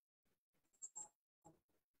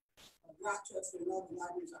Rochester and other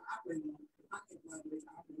libraries are operating on, I think libraries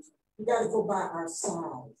are operating on. You gotta go by our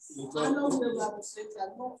size. I know we're level 6, I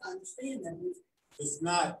don't understand that. It's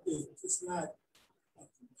not a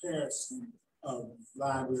comparison of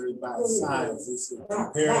library by size, it's a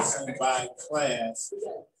comparison by class.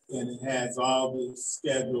 And it has all the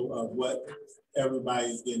schedule of what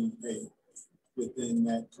everybody's getting paid within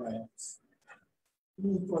that class.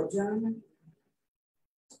 You need for German?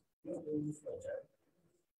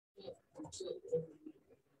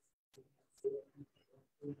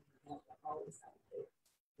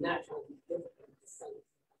 Not trying to be difficult to say.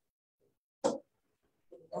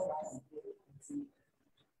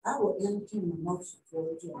 I will entertain a motion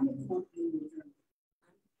for German.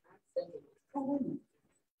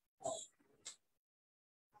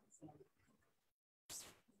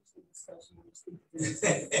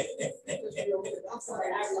 I'm sorry,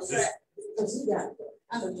 I was Because he got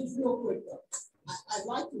it. just real quick though. I'd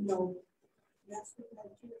like to know. That's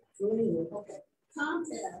okay.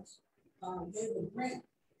 Comcast gave a grant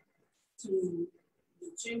to the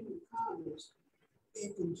Chamber of Commerce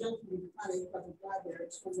in conjunction with the Pontiac Public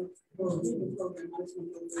Libraries for the program. I just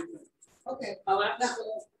want to know. Okay. Oh, I'm not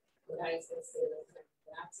what I said.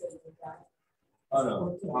 Absolutely right. Oh,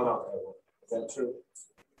 no, hold on. Is that true?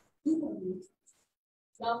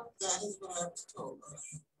 No, That is what I was told.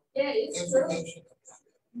 yeah, it's true. Information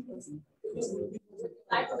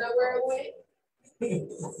I don't know where it went.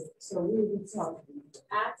 So we'll be talking.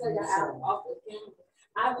 I tell you, out off the camera.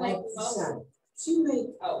 I make the motion. She made,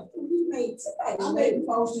 we made, I somebody made made, a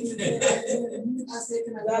motion. I said,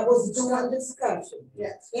 can I? that was during discussion.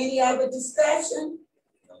 Yes. Any other discussion?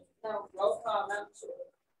 No, roll call, Madam Chair.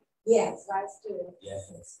 Yes. Vice Chair.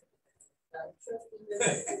 Yes. Trustee.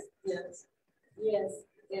 Yes. Yes.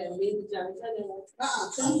 And Lisa Johnson.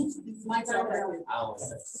 My turn.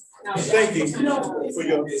 Thank you for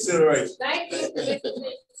your consideration. Thank you.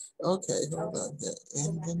 Okay, hold on.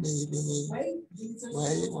 In the meeting.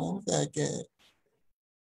 Wait 1 second.